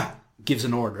gives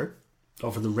an order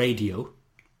over the radio,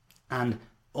 and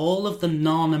all of the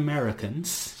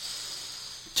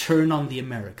non-Americans turn on the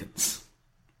Americans.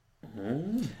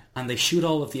 And they shoot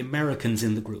all of the Americans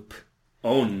in the group.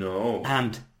 Oh no.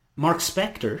 And Mark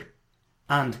Spector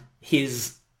and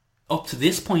his, up to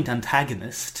this point,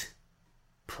 protagonist?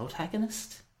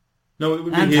 No, it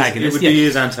would be antagonist. Be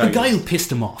his antagonist. The guy who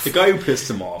pissed him off. The guy who pissed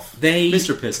him off.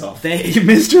 Mr. Pissoff.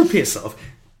 Mr. Pissoff.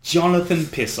 Jonathan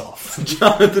Pissoff.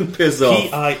 Jonathan Pissoff.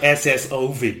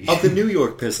 Pissov. Of the New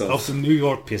York Pissoffs. Of the New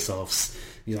York Pissoffs.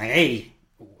 He's like, hey,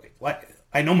 what?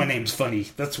 I know my name's funny.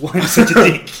 That's why I'm such a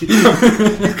dick. He's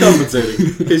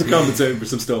compensating. He's compensating for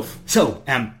some stuff. So,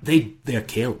 they're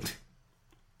killed.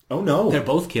 Oh no. They're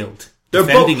both killed. They're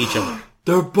defending each other.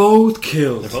 They're both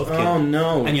killed. They're both killed. Oh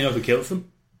no. And you know who kills them?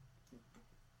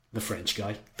 The French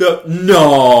guy.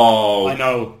 No. I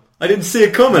know. I didn't see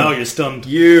it coming. No, you're stunned.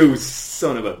 You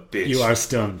son of a bitch. You are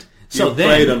stunned. So you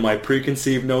played on my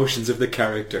preconceived notions of the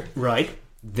character. Right.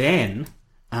 Then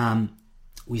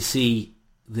we see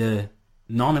the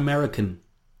non-American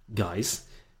guys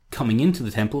coming into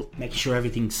the temple, making sure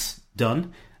everything's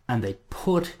done, and they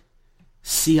put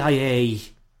CIA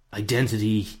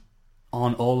identity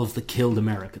on all of the killed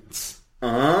Americans.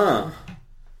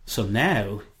 So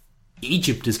now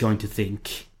Egypt is going to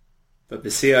think that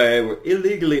the CIA were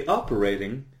illegally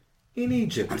operating in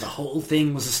Egypt. And the whole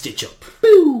thing was a stitch-up.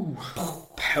 Boo!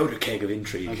 Powder keg of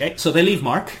intrigue. Okay, so they leave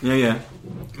Mark. Yeah.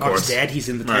 Mark's dead, he's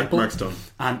in the temple. Mark's done.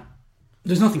 And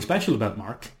there's nothing special about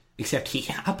Mark, except he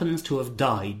happens to have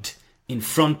died in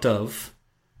front of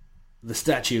the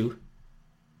statue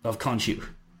of Khonshu.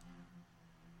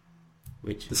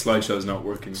 Which the slideshow's not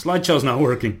working. Slideshow's not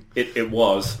working. It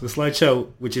was. The slideshow,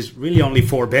 which is really only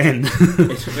for Ben.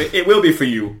 it will be for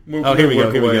you. Here we go.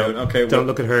 Okay, don't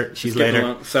look at her. She's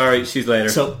later. Sorry, she's later.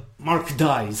 So Mark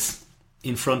dies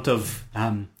in front of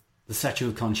the statue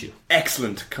of Khonshu.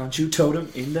 Excellent. Khonshu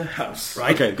totem in the house.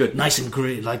 Right. Okay, good. Nice and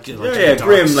grim, like grim,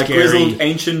 scary. like grizzled,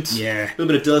 ancient. Yeah. A little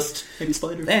bit of dust, maybe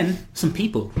spider. Then some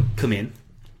people come in,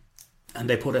 and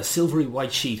they put a silvery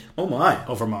white sheet.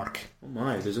 Over Mark. Oh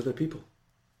my! There's other people.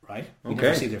 Right? You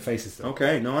never see their faces though.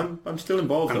 Okay, no, I'm still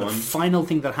involved and though. The final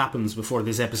thing that happens before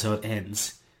this episode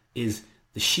ends is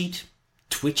the sheet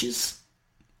twitches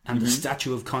and the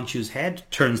statue of Khonshu's head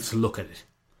turns to look at it.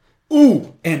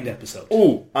 Ooh! End episode.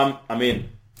 Ooh! I'm in.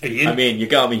 Are you in? I'm in. You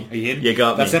got me. Are you in? You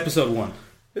got me. That's episode 1.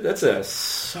 That's a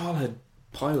solid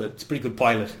pilot. It's a pretty good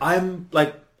pilot. I'm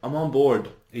on board.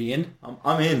 Are you in?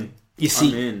 I'm in. You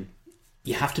see, I'm in.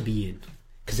 You have to be in.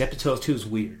 Because episode 2 is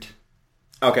weird.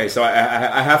 Okay, so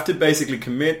I have to basically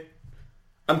commit.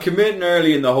 I'm committing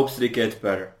early in the hopes that it gets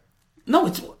better. No,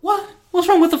 it's... What? What's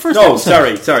wrong with the first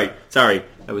episode? Sorry.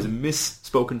 That was a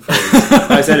misspoken phrase.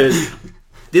 I said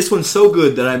this one's so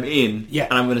good that I'm in,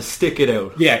 and I'm going to stick it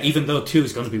out. Yeah, even though 2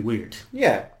 is going to be weird.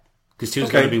 Yeah. Because 2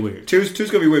 is going to be weird. 2's going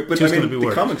to be weird, but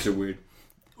the comics are weird.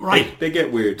 Right. They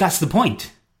get weird. That's the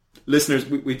point. Listeners,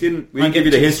 we didn't give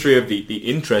you the history of the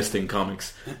interesting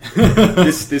comics.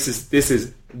 This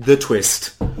is the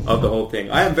twist of the whole thing.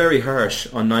 I am very harsh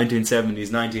on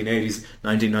 1970s, 1980s,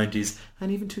 1990s, and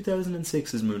even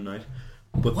 2006's Moon Knight.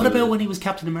 But what about when he was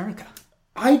Captain America?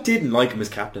 I didn't like him as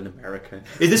Captain America.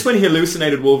 Is this when he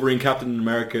hallucinated Wolverine, Captain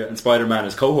America, and Spider-Man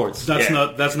as cohorts? That's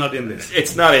not in this.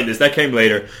 It's not in this. That came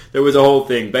later. There was a whole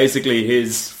thing. Basically,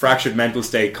 his fractured mental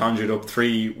state conjured up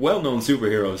 3 well-known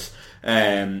superheroes.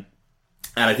 And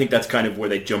I think that's kind of where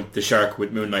they jumped the shark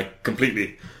with Moon Knight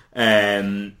completely.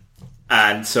 And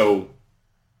so...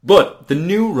 But the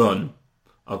new run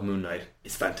of Moon Knight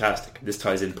is fantastic. This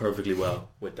ties in perfectly well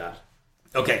with that.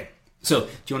 Okay. So, do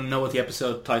you want to know what the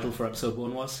episode title for episode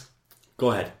 1 was? Go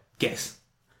ahead. Guess.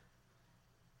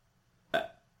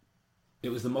 It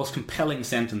was the most compelling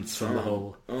sentence from the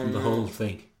whole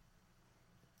thing.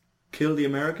 Kill the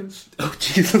Americans? Oh,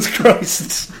 Jesus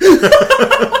Christ.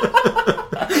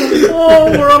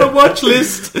 Oh, we're on a watch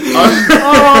list.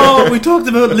 Oh, we talked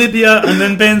about Libya and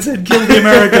then Ben said kill the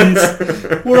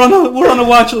Americans. We're on a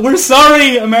watch list. We're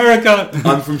sorry, America.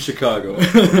 I'm from Chicago.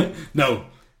 No.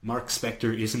 Mark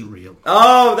Spector isn't real.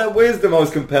 Oh, that was the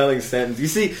most compelling sentence. You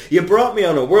see, you brought me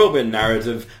on a whirlwind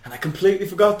narrative and I completely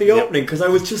forgot the opening because I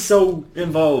was just so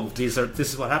involved. This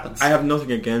is what happens. I have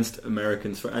nothing against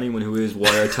Americans for anyone who is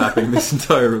wiretapping this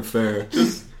entire affair.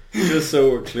 Just so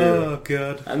we're clear. Oh,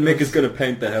 God. And Mick is going to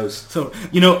paint the house. So,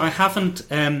 I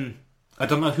haven't... I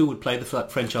don't know who would play the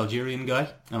French Algerian guy,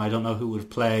 and I don't know who would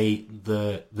play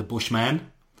the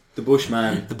Bushman. The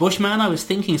Bushman. The Bushman, I was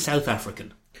thinking South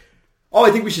African. Oh,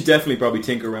 I think we should definitely probably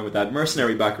tinker around with that.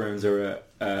 Mercenary backgrounds are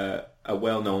a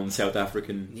well-known South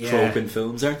African trope in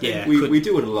films, aren't they? Yeah, we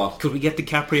do it a lot. Could we get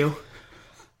DiCaprio?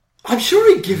 I'm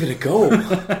sure he'd give it a go.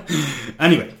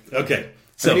 Anyway, okay.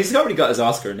 So he's already got his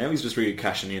Oscar. Now he's just really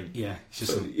cashing in. Yeah.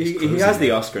 He has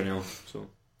the Oscar now, so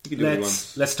he can do what he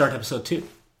wants. Let's start episode 2.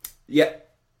 Yeah.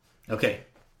 Okay.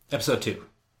 Episode 2.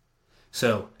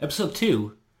 So, episode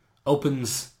 2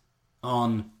 opens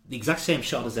on the exact same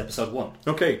shot as episode 1.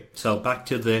 Okay. So back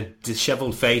to the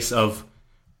dishevelled face of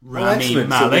Rami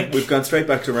Malek. So we've gone straight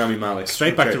back to Rami Malek.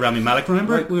 Back to Rami Malek.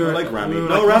 Remember? I like Rami.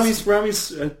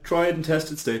 Rami's a tried and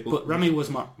tested staple. But Rami was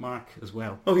Mark as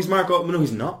well. Oh, he's Mark. Oh, no,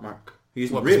 he's not Mark.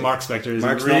 He's what, real. Mark Spector is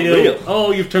Mark's real. Not real.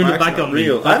 Oh, you've turned Mark's it back on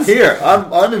real. me. I'm here.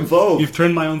 I'm involved. You've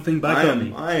turned my own thing back on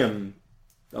me. I am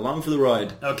along for the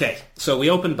ride. Okay, so we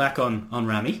open back on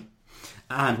Rami,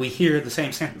 and we hear the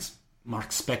same sentence. Mark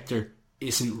Spector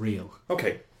isn't real.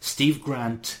 Okay. Steve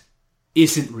Grant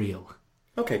isn't real.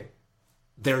 Okay.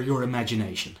 They're your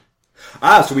imagination.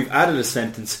 So we've added a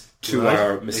sentence to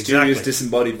our mysterious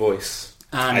disembodied voice.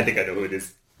 And I think I know who it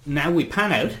is. Now we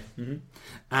pan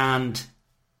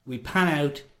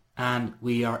out, and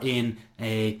we are in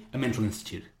a mental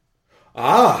institute.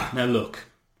 Now look.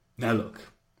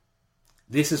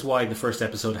 This is why the first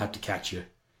episode had to catch you,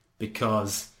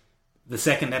 because the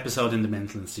second episode in the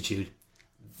mental institute,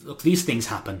 look, these things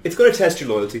happen. It's going to test your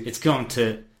loyalty.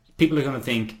 People are going to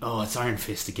think, oh, it's Iron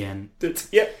Fist again. There's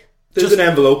an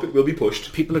envelope, it will be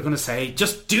pushed. People are going to say,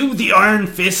 just do the Iron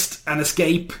Fist and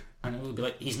escape. And it will be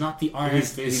like, he's not the Iron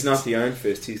Fist. He's not the Iron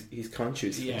Fist, he's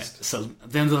Khonshu's fist. So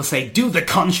then they'll say, do the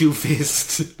Khonshu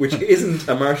Fist. Which isn't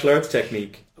a martial arts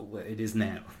technique. Well, it is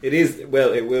now. It is,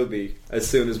 well, it will be, as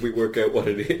soon as we work out what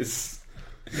it is.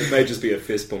 It may just be a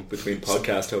fist bump between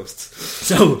podcast hosts.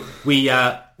 So we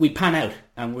pan out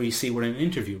and we see we're in an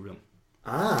interview room.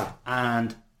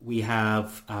 And we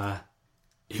have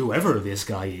whoever this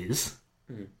guy is.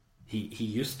 He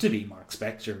used to be Mark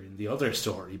Spector in the other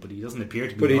story, but he doesn't appear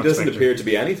to be. But he doesn't Spector. appear to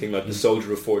be anything like the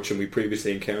soldier of fortune we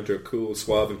previously encountered, cool,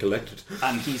 suave, and collected.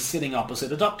 And he's sitting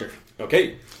opposite a doctor.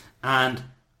 Okay. And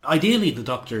ideally, the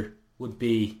doctor would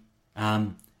be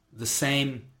the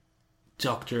same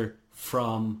doctor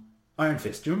from Iron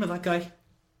Fist. Do you remember that guy?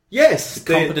 Yes,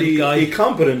 the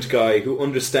competent guy who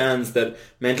understands that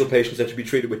mental patients have to be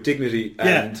treated with dignity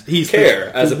and he's care,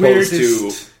 as opposed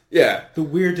to the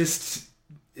weirdest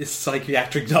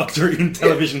psychiatric doctor in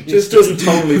television. Just doesn't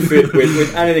totally fit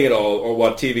with anything at all, or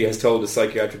what TV has told us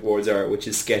psychiatric wards are, which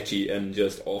is sketchy and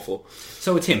just awful.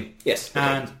 So it's him. Yes, okay.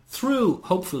 And through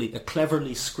hopefully a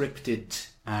cleverly scripted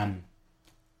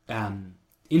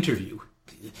interview,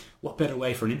 what better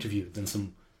way for an interview than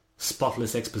some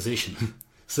spotless exposition?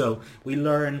 So we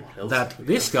learn that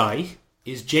this guy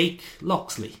is Jake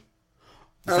Locksley. Is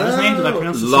that his name? Did I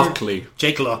pronounce it? Lockley.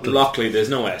 Jake Lockley. Lockley, there's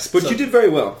no S. But you did very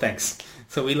well. Thanks.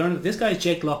 So we learned that this guy is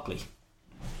Jake Lockley.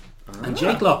 And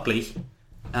Jake Lockley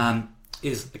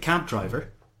is a cab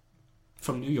driver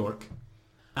from New York.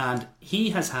 And he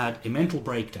has had a mental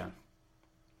breakdown.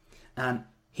 And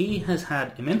he has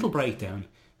had a mental breakdown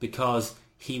because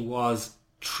he was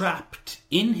trapped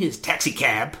in his taxi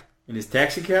cab. In his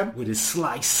taxi cab? With his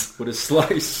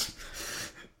slice.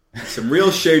 Some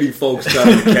real shady folks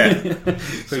driving the cab.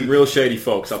 Some real shady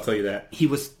folks, I'll tell you that. He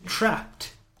was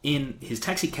trapped in his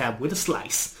taxi cab with a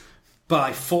slice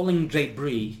by falling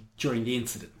debris during the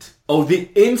incident. Oh, the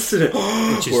incident!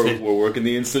 We're working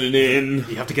the incident in.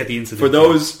 You have to get the incident. For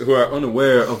those who are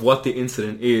unaware of what the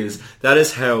incident is, that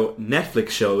is how Netflix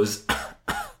shows,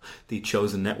 the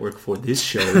chosen network for this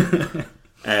show,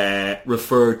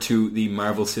 refer to the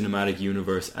Marvel Cinematic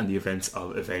Universe and the events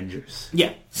of Avengers.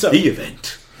 Yeah, so the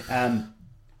event.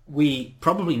 We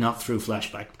probably not through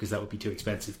flashback because that would be too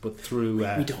expensive, but through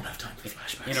we don't have time for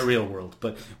flashbacks in a real world.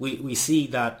 But we see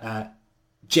that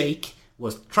Jake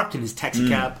was trapped in his taxi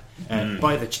cab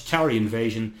by the Chitauri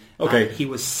invasion. Okay, he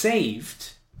was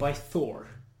saved by Thor.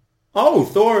 Oh,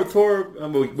 Thor!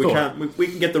 We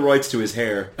can get the rights to his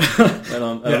hair.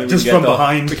 Just from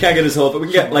behind. We can't get his whole, but we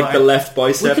can get like the left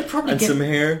bicep and some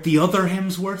hair. The other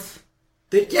Hemsworth.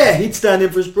 He'd stand in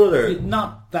for his brother.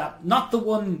 Not the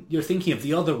one you're thinking of.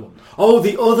 The other one. Oh,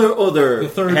 the other the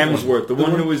third Hemsworth, one. the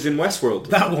one who was in Westworld.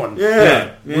 That one.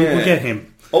 Yeah. We'll get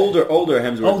him. Older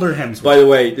Hemsworth. Older Hemsworth. By the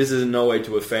way, this is in no way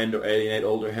to offend or alienate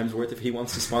older Hemsworth if he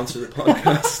wants to sponsor the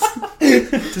podcast.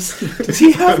 Does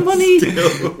he have money?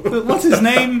 What's his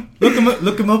name?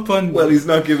 Look him up on... Well, he's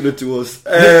not giving it to us.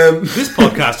 This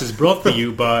podcast is brought to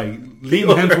you by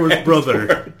Liam Hemsworth's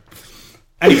brother.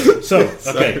 Anyway, so,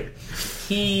 okay.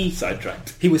 He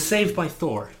was saved by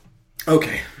Thor.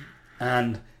 Okay.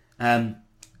 And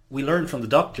we learned from the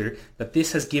Doctor that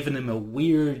this has given him a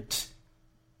weird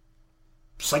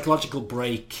psychological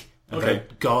break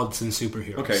about gods and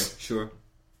superheroes. Okay, sure.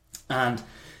 And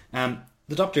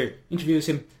the Doctor interviews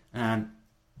him, and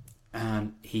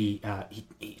he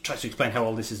tries to explain how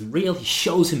all this isn't real. He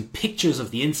shows him pictures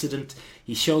of the incident.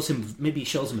 He shows him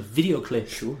a video clip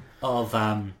of...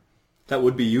 that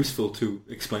would be useful to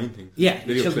explain things. Yeah,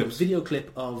 he shows him a video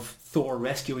clip of Thor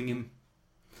rescuing him.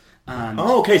 And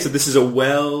so this is a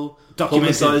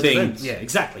well-documented thing. event. Yeah,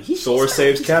 exactly. Thor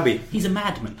saves Cabby. He's a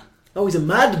madman. Oh, he's a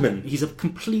madman. He's a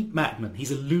complete madman.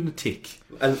 He's a lunatic.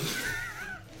 And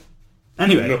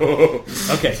anyway,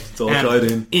 okay. It's all tied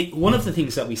in. One of the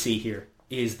things that we see here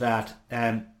is that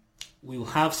we will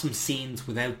have some scenes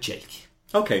without Jake.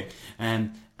 Okay.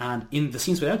 And in the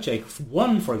scenes without Jake,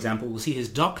 one, for example, we'll see his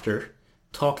doctor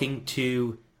talking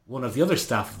to one of the other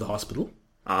staff of the hospital.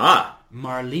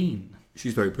 Marlene.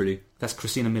 She's very pretty. That's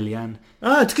Christina Milian.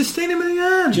 It's Christina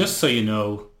Milian. Just so you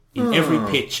know, in every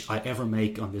pitch I ever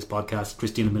make on this podcast,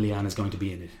 Christina Milian is going to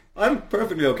be in it. I'm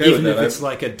perfectly okay with that. Even if it's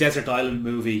like a desert island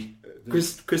movie.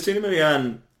 Christina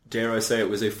Milian, dare I say, it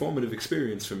was a formative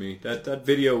experience for me. That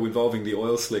video involving the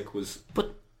oil slick was...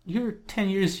 But you're 10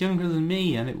 years younger than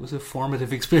me, and it was a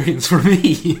formative experience for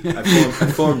me.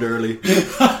 I formed early.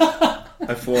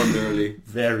 I formed early.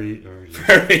 Very early.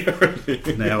 Very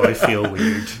early. Now I feel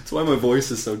weird. That's why my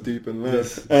voice is so deep and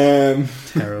loud.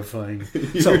 Terrifying.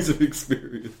 Years of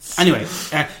experience. Anyway,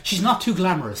 she's not too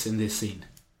glamorous in this scene.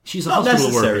 She's a not hospital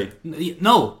necessary. worker.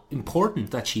 No,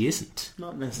 important that she isn't.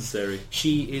 Not necessary.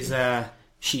 She is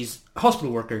she's a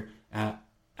hospital worker,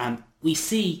 and we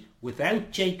see, without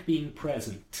Jake being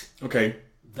present,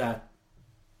 that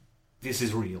this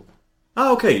is real.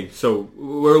 Okay, so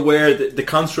we're aware that the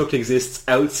construct exists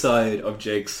outside of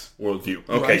Jake's worldview.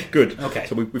 Okay, right. Good. Okay.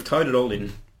 So we've tied it all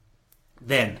in.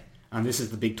 Then, and this is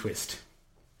the big twist,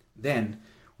 then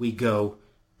we go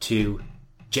to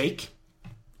Jake.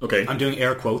 Okay. I'm doing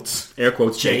air quotes. Air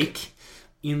quotes, Jake.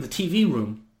 In the TV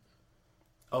room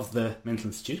of the mental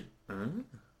institute. And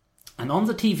on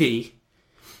the TV,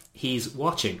 he's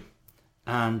watching.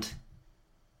 And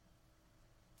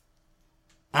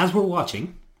as we're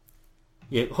watching...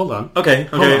 Yeah, hold on. Okay.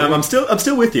 Hold on. I'm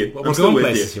still with you. We're going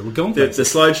places here. We're going places.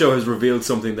 The slideshow has revealed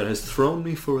something that has thrown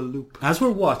me for a loop. As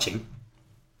we're watching,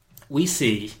 we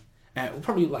see... we'll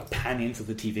probably pan into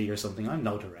the TV or something. I'm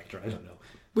no director. I don't know.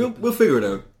 We'll figure it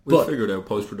out. We'll figure it out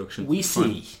post-production. We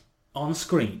see on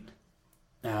screen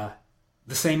the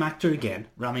same actor again,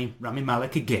 Rami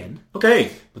Malek again.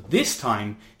 Okay. But this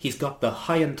time, he's got the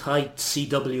high and tight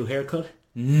CW haircut.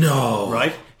 No.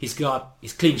 Right? He's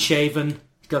clean shaven.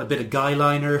 He's got a bit of guy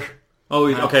liner. Oh,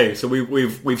 okay. So we've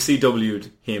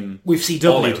CW'd him. We've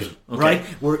CW'd him, okay.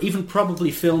 Right? We're even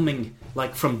probably filming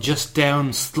from just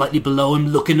down, slightly below him,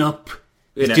 looking up.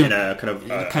 In a kind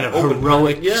of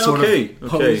heroic sort of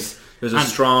pose. There's a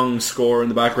strong score in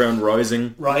the background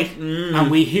rising. Right? And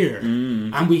we hear,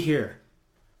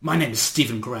 my name is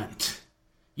Stephen Grant.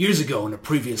 Years ago in a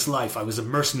previous life I was a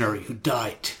mercenary who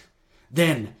died.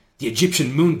 Then the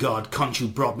Egyptian moon god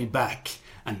Khonshu brought me back.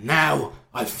 And now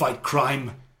I fight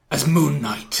crime as Moon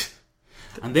Knight.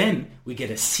 And then we get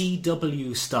a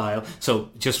CW style. So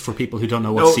just for people who don't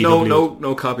know what CW is.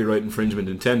 No copyright infringement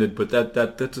intended, but that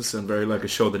does sound very like a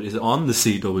show that is on the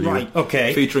CW. Right,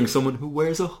 okay. Featuring someone who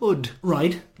wears a hood.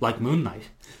 Right, like Moon Knight.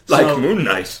 Like Moon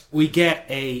Knight. We get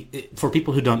for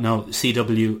people who don't know,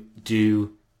 CW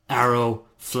do Arrow,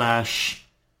 Flash,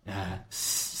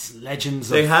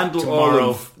 Legends of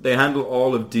Tomorrow. They handle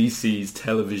all of DC's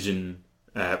television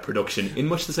production in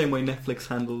much the same way Netflix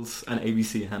handles and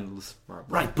ABC handles Marvel.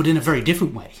 Right, but in a very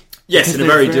different way. Yes, Because in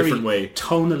a very different way.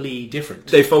 Tonally different.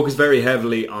 They focus very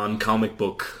heavily on comic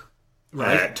book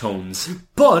Right. tones.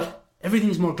 But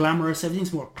everything's more glamorous,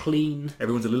 everything's more clean,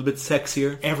 Everyone's a little bit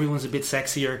sexier. everyone's a bit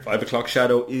sexier, 5 o'clock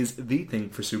shadow is the thing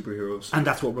for superheroes. and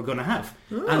that's what we're going to have.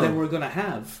 And then we're going to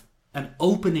have an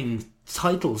opening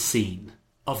title scene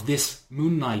of this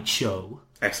Moon Knight show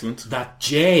Excellent. that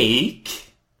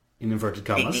Jake, in inverted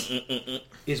commas,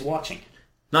 is watching.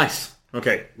 Nice.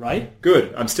 Okay. Right?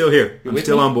 Good. I'm still here. I'm with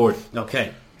still me? on board.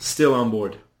 Okay. Still on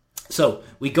board. So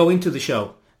we go into the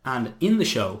show, and in the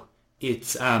show,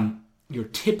 it's your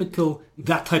typical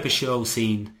that type of show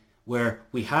scene where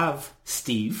we have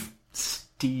Steve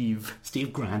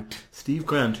Grant,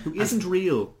 who isn't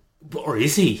real. or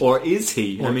is he? Or is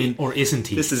he? Or isn't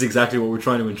he? This is exactly what we're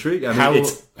trying to intrigue. How will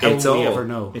we all, ever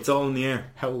know? It's all in the air.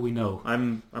 How will we know?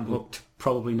 I'm hooked.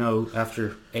 Probably know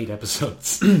after 8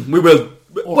 episodes. We will.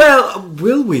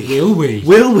 Will we? Will we?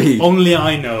 Will we? Only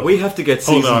I know. We have to get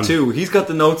Hold season on. 2. He's got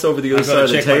the notes over the other I've side got of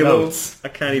to the check my table. notes. I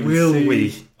can't even Will see.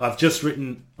 we? I've just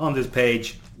written on this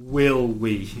page, will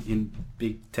we, in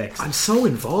big text. I'm so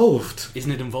involved.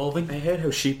 Isn't it involving? I hate how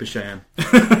sheepish I am.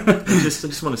 I just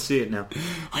want to see it now.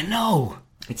 I know.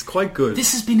 It's quite good.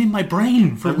 This has been in my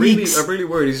brain for I'm weeks. really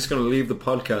worried he's just going to leave the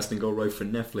podcast and go right for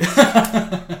Netflix.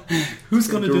 Who's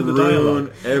going to do the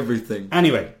dialogue? Everything.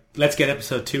 Anyway, let's get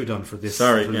episode 2 done for this.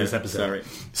 This episode. Sorry.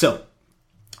 So,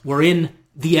 we're in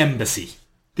the embassy,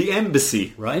 The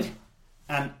embassy. right?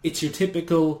 And it's your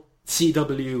typical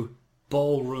CW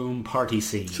ballroom party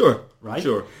scene. Sure. Right?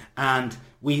 Sure. And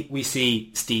we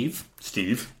see Steve,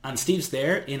 Steve. and Steve's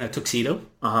there in a tuxedo,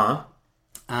 Uh-huh.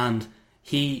 and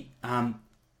he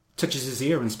touches his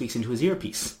ear and speaks into his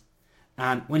earpiece.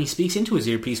 And when he speaks into his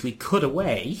earpiece, we cut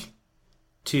away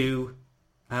to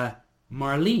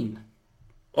Marlene.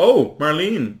 Oh,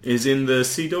 Marlene is in the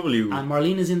CW. And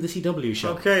Marlene is in the CW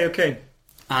show. Okay.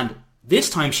 And this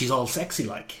time she's all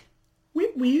sexy-like.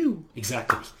 Wee.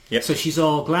 Exactly. Yep. So she's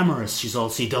all glamorous, she's all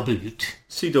CW'd,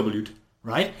 CW'd.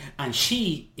 right? And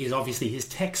she is obviously his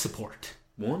tech support.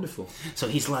 Wonderful. So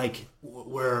he's like,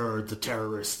 where are the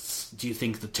terrorists? Do you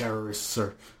think the terrorists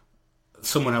are...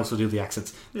 Someone else will do the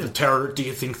accents. Yeah. Do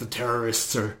you think the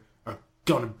terrorists are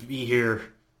going to be here?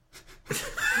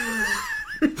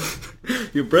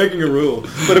 You're breaking a rule.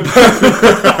 But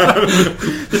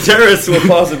the terrorists will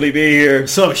possibly be here.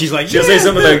 So she's like, She'll say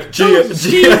something like,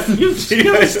 Steve, you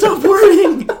gotta stop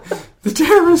worrying. The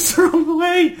terrorists are on the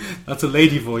way. That's a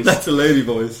lady voice. That's a lady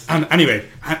voice. And anyway,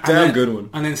 Damn good one.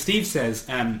 And then Steve says,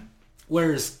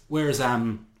 "Where's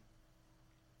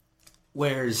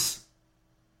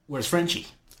Frenchie?"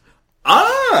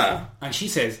 Ah! And she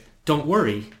says, "Don't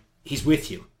worry, he's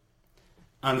with you."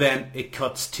 And then it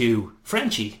cuts to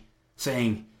Frenchie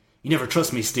saying, "You never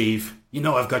trust me, Steve. You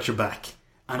know I've got your back."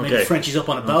 And maybe Frenchie's up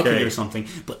on a balcony or something,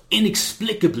 but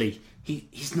inexplicably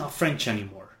he's not French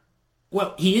anymore.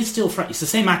 Well, he is still French. He's the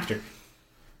same actor,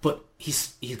 but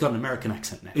he's got an American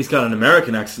accent now. He's got an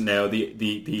American accent now.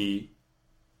 The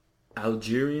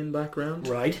Algerian background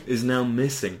is now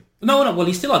missing. No. Well,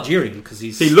 he's still Algerian because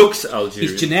he looks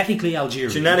Algerian. He's genetically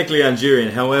Algerian. Genetically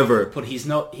Algerian, however, but he's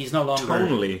no longer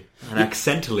tonally and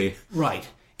accentally right.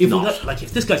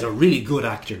 If this guy's a really good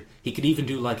actor, he could even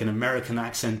do like an American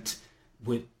accent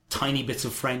with tiny bits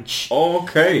of French.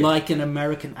 Okay. Like an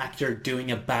American actor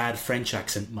doing a bad French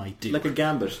accent might do. Like a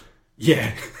Gambit.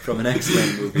 Yeah. From an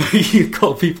X-Men movie. You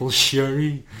call people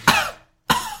Sherry.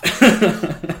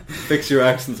 Fix your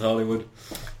accents, Hollywood.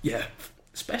 Yeah.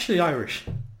 Especially Irish.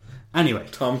 Anyway.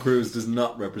 Tom Cruise does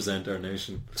not represent our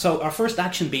nation. So our first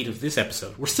action beat of this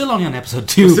episode. We're still only on episode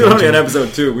 2. We're still only on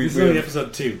episode 2. We're still on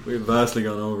episode 2. We've vastly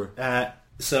gone over.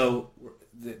 So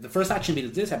the first action beat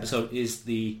of this episode is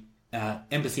the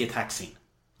embassy attack scene.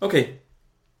 Okay.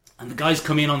 And the guys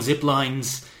come in on zip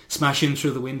lines, smash in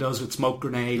through the windows with smoke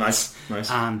grenades.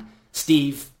 Nice. And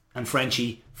Steve and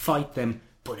Frenchie fight them,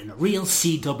 but in a real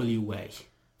CW way.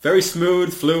 Very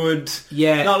smooth, fluid.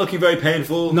 Yeah. Not looking very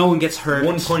painful. No one gets hurt.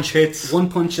 One punch hits. One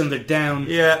punch and they're down.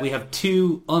 Yeah. We have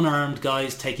 2 unarmed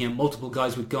guys taking out multiple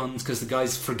guys with guns because the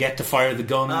guys forget to fire the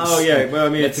guns. Oh yeah, well I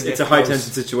mean it's a high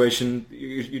tension situation.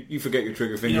 You forget your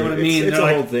trigger finger. You know what I mean? It's a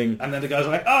whole thing. And then the guys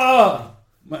are like, "Oh!"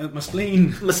 My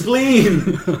spleen. My spleen!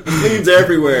 Spleen's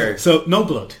everywhere. So, no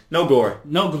blood. No gore.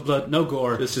 No blood, no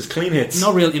gore. It's just clean hits.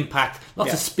 No real impact.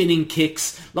 Lots of spinning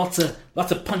kicks. Lots of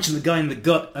punching the guy in the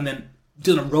gut and then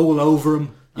doing a roll over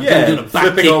him. And then doing a back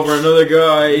flipping kick. over another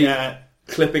guy. Yeah.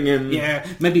 Clipping him. Yeah,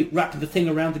 maybe wrapping the thing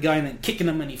around the guy and then kicking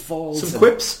him and he falls. Some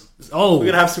quips. Oh. We're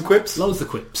going to have some quips. Loads of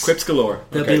quips. Quips galore.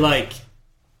 They'll be like...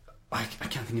 I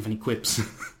can't think of any quips.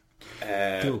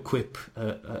 Do a quip.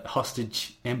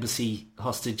 Hostage, embassy,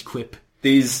 hostage quip.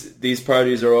 These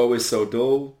parties are always so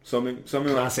dull. Something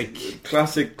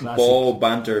classic ball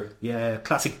banter. Yeah,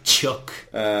 classic chuck.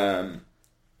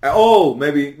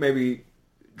 Maybe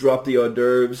drop the hors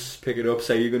d'oeuvres, pick it up,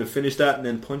 say you're going to finish that, and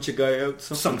then punch a guy out.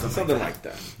 Something like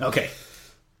that. Okay,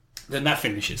 then that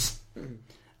finishes,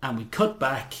 and we cut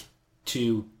back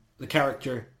to the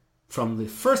character from the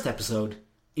first episode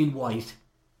in white,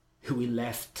 who we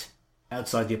left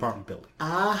outside the apartment building.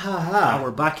 And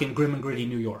we're back in grim and gritty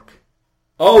New York.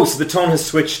 Oh, so the tone has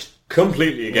switched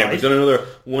completely again. Right. We've done another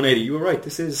 180. You were right.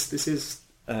 This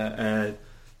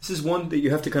is one that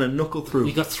you have to kind of knuckle through.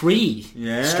 We got three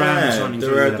strands running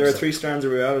through the There are three strands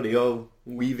of reality all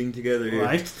weaving together here.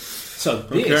 Right. So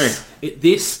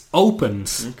this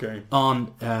opens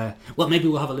on... maybe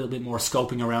we'll have a little bit more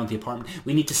scoping around the apartment.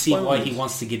 We need to see why he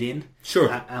wants to get in. Sure.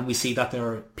 And we see that there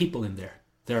are people in there.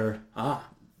 There are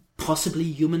possibly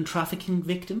human trafficking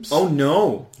victims. Oh,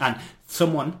 no. And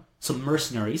some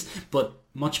mercenaries, but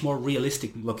much more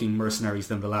realistic looking mercenaries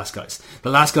than the last guys. The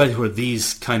last guys were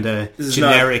these kind of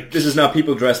generic... This is not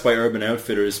people dressed by Urban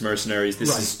Outfitters mercenaries.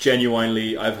 This is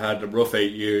genuinely, I've had a rough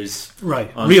 8 years. Right,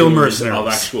 real mercenaries. Of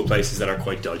actual places that are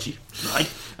quite dodgy.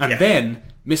 Right. And then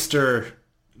Mr.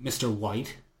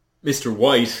 White. Mr.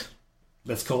 White.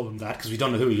 Let's call him that, because we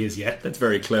don't know who he is yet. That's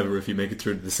very clever if you make it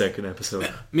through to the second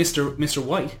episode. Mr.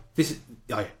 White.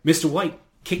 Mr. White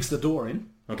kicks the door in.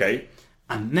 Okay.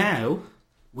 And now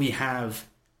we have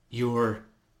your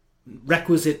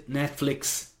requisite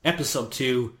Netflix episode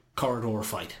 2 corridor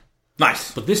fight.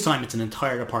 Nice. But this time it's an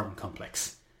entire apartment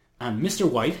complex. And Mr.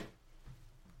 White...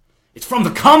 It's from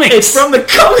the comics! It's from the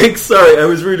comics! Sorry, I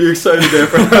was really excited there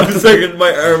for half a second.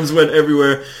 My arms went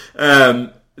everywhere.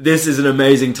 This is an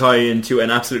amazing tie-in to an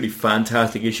absolutely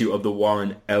fantastic issue of the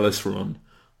Warren Ellis run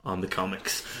on the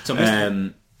comics. So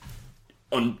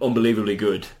unbelievably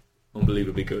good.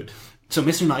 Unbelievably good. So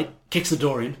Mr. Knight kicks the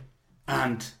door in,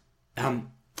 and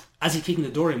as he's kicking the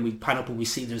door in, we pan up and we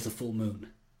see there's a full moon.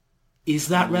 Is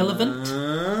that relevant?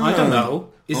 I don't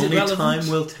know. Is it relevant? Only time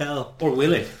will tell. Or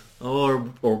will it? Or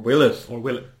will it? Or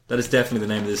will it? That is definitely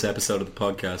the name of this episode of the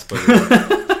podcast, by the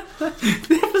way.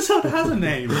 The episode has a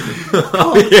name.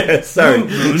 Yeah, sorry.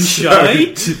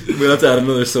 Moonshine. We'll have to add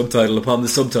another subtitle upon the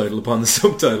subtitle upon the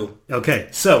subtitle. Okay,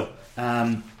 so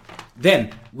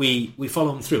then we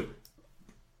follow him through.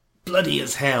 Bloody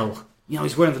as hell. You know,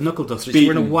 he's wearing the knuckle duster. He's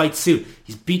wearing a white suit.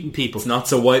 He's beating people. It's not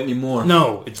so white anymore.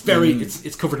 No, it's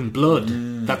it's covered in blood.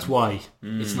 That's why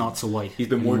it's not so white. He's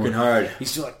been working hard.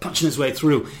 He's just like punching his way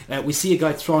through. We see a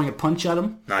guy throwing a punch at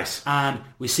him. Nice. And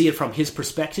we see it from his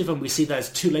perspective, and we see that it's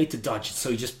too late to dodge it,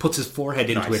 so he just puts his forehead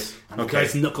into it. And the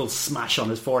guy's knuckles smash on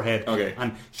his forehead. Okay.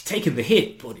 And he's taking the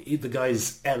hit, but the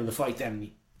guy's out of the fight then, and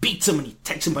he beats him and he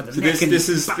takes him by the neck. This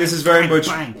is very much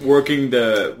working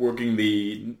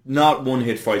the not one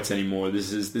hit fights anymore.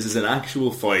 This is an actual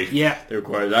fight. Yeah. That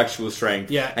requires actual strength.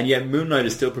 Yeah. And yet Moon Knight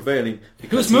is still prevailing.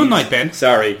 Who's Moon Knight, Ben?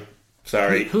 Sorry.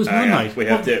 Who's Moon Knight? We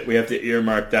have to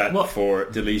earmark that for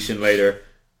deletion later.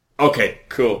 Okay,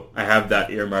 cool. I have that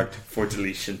earmarked for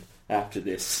deletion after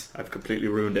this. I've completely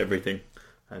ruined everything.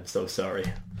 I'm so sorry.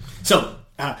 So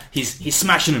he's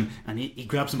smashing him, and he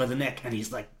grabs him by the neck, and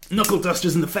he's like knuckle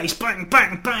dusters in the face, bang,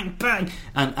 bang, bang, bang.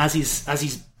 And as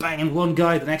he's banging one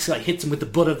guy, the next guy hits him with the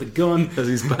butt of the gun. As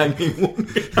he's banging one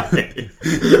guy.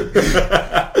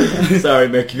 Sorry,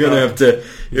 Mick. You're gonna have to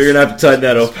tighten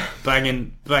that up.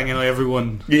 Banging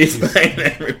everyone. He's banging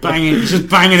everyone. He's just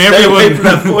banging everyone. Stay away from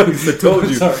that voice. I told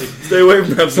you. Sorry. Stay away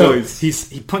from that voice.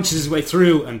 He punches his way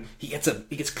through, and he gets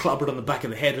clobbered on the back of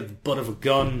the head with the butt of a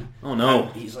gun. Oh no!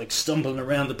 And he's like stumbling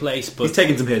around the place, but he's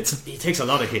taking some hits. He takes a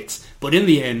lot of hits, but in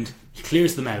the end, he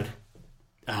clears them out,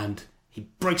 and he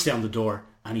breaks down the door,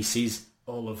 and he sees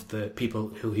all of the people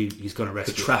who he's going to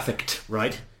rescue. The trafficked,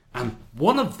 right? And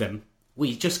one of them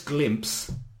we just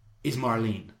glimpse is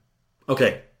Marlene.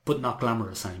 Okay, but not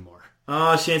glamorous anymore.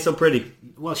 Oh, she ain't so pretty.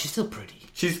 Well, she's still pretty.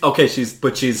 She's okay.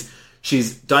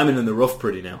 She's diamond in the rough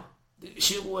pretty now.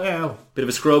 Bit of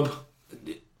a scrub.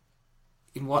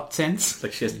 In what sense?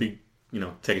 Like she has to be,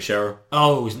 take a shower.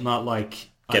 Oh, it's not like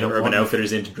get Urban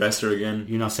Outfitters in to dress her again.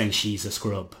 You're not saying she's a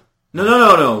scrub.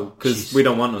 No, because we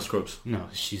don't want no scrubs. No,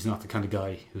 she's not the kind of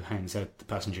guy who hangs out the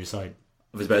passenger side.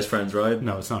 of his best friend's ride.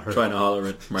 No, it's not her. Trying to holler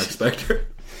at Mark Spector.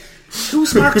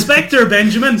 Who's Mark Spector,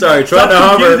 Benjamin? Sorry, trying to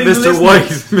holler at Mr.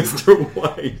 Weiss. Mr.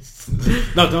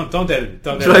 Weiss. No, don't edit it.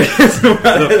 Don't edit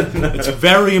it. Look, it's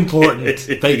very important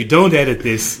that you don't edit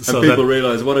this, and so people that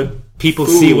realise what a people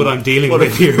fool, see what I'm dealing what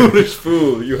with a here. foolish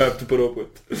fool you have to put up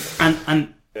with.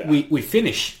 And we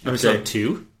finish episode Okay.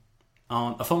 2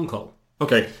 on a phone call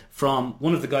Okay, from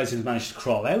one of the guys who's managed to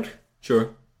crawl out,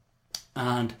 sure.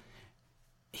 and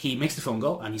he makes the phone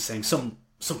call and he's saying some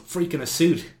freak in a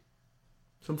suit.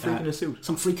 Some freak in a suit.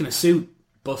 Some freak in a suit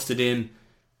busted in,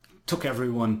 took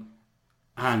everyone,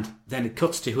 and then it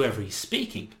cuts to whoever he's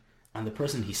speaking, and the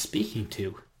person he's speaking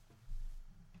to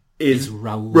is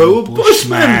Raoul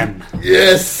Bushman.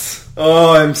 Yes!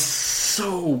 Oh, I'm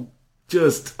so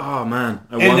just... Oh, man.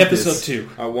 I End want episode this. 2.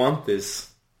 I want this.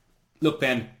 Look,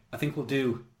 Ben, I think we'll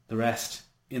do the rest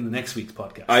in the next week's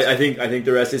podcast. I think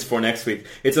the rest is for next week.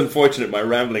 It's unfortunate my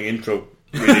rambling intro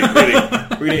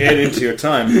really ate into your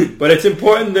time. But it's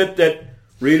important that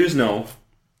readers know,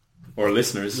 or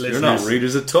listeners, you're not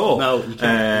readers at all. No, you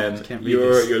can't read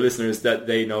this. Your listeners, that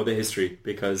they know the history,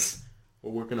 because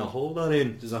we're working a whole lot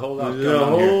in. There's a whole lot There's going a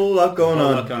on here. whole lot going A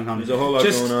whole on. lot going on. There's a whole lot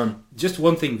going on. Just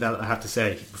one thing that I have to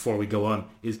say before we go on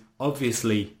is,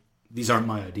 obviously, these aren't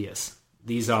my ideas.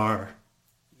 These are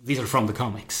from the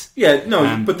comics. Yeah,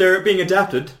 no, but they're being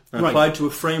adapted and Right. applied to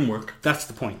a framework. That's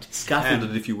the point.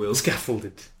 Scaffolded, if you will.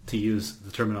 Scaffolded, to use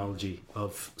the terminology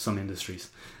of some industries.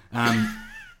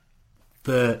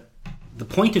 The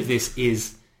point of this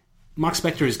is, Mark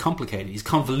Spector is complicated. He's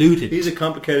convoluted. He's a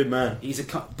complicated man.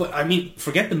 But I mean,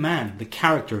 forget the man. The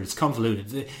character is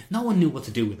convoluted. No one knew what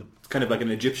to do with him. It's kind of like an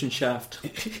Egyptian shaft.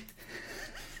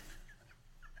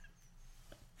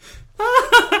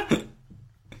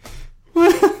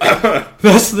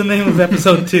 That's the name of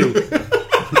episode 2.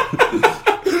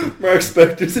 Mark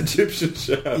Spector's Egyptian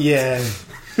shaft. Yeah.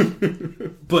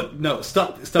 But no,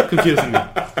 stop confusing me.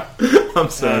 I'm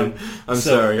sorry. I'm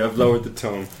sorry. I've lowered the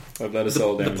tone. I've let us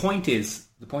all down. The point is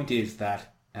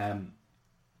that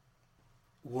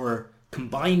we're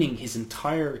combining his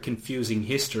entire confusing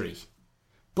history.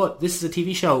 But this is a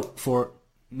TV show for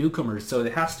newcomers, so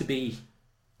it has to be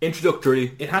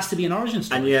introductory. It has to be an origin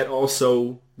story. And yet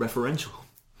also referential.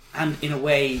 And in a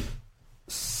way,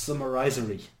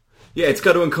 summarizery. Yeah, it's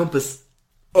got to encompass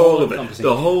all of it. Encompassing.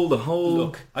 The whole...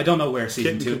 Look, I don't know where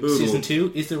season Kit 2... and caboodle. Season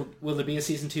 2? Will there be a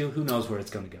season 2? Who knows where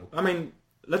it's going to go? I mean,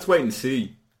 let's wait and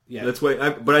see. Yeah. Let's wait.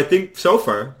 But I think so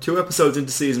far, 2 episodes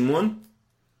into season 1,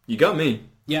 you got me.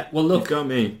 Yeah, well look, You got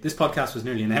me. this podcast was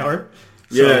nearly an hour.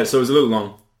 Yeah, so it was a little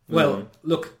long. Well,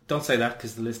 look, don't say that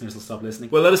because the listeners will stop listening.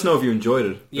 Well, let us know if you enjoyed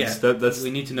it. Yeah, That's we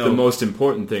need to know. the most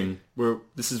important thing.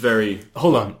 This is very...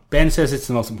 Hold on. Ben says it's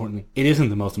the most important thing. It isn't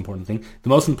the most important thing. The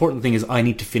most important thing is I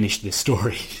need to finish this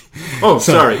story. Oh,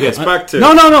 sorry. Yes, back to...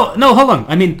 No, hold on.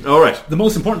 I mean... All right. The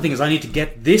most important thing is I need to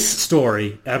get this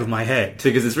story out of my head.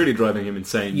 Because it's really driving him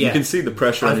insane. Yeah. You can see the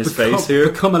pressure on his I've face here.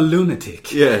 become a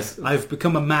lunatic. Yes. I've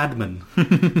become a madman.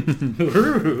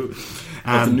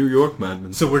 That's a New York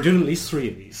madman. So we're doing at least 3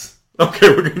 of these. Okay,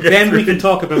 we're going to get Then we 3. can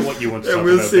talk about what you want to talk And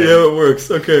we'll about. see Ben. how it works.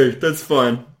 Okay, that's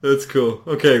fine. That's cool.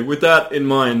 Okay, with that in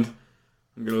mind,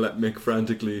 I'm going to let Mick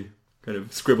frantically kind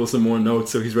of scribble some more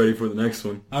notes so he's ready for the next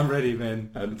one. I'm ready,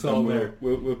 man. And It's all there.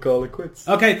 we'll call it quits.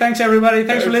 Okay, thanks everybody.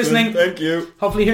 Thanks for listening. Thank you. Hopefully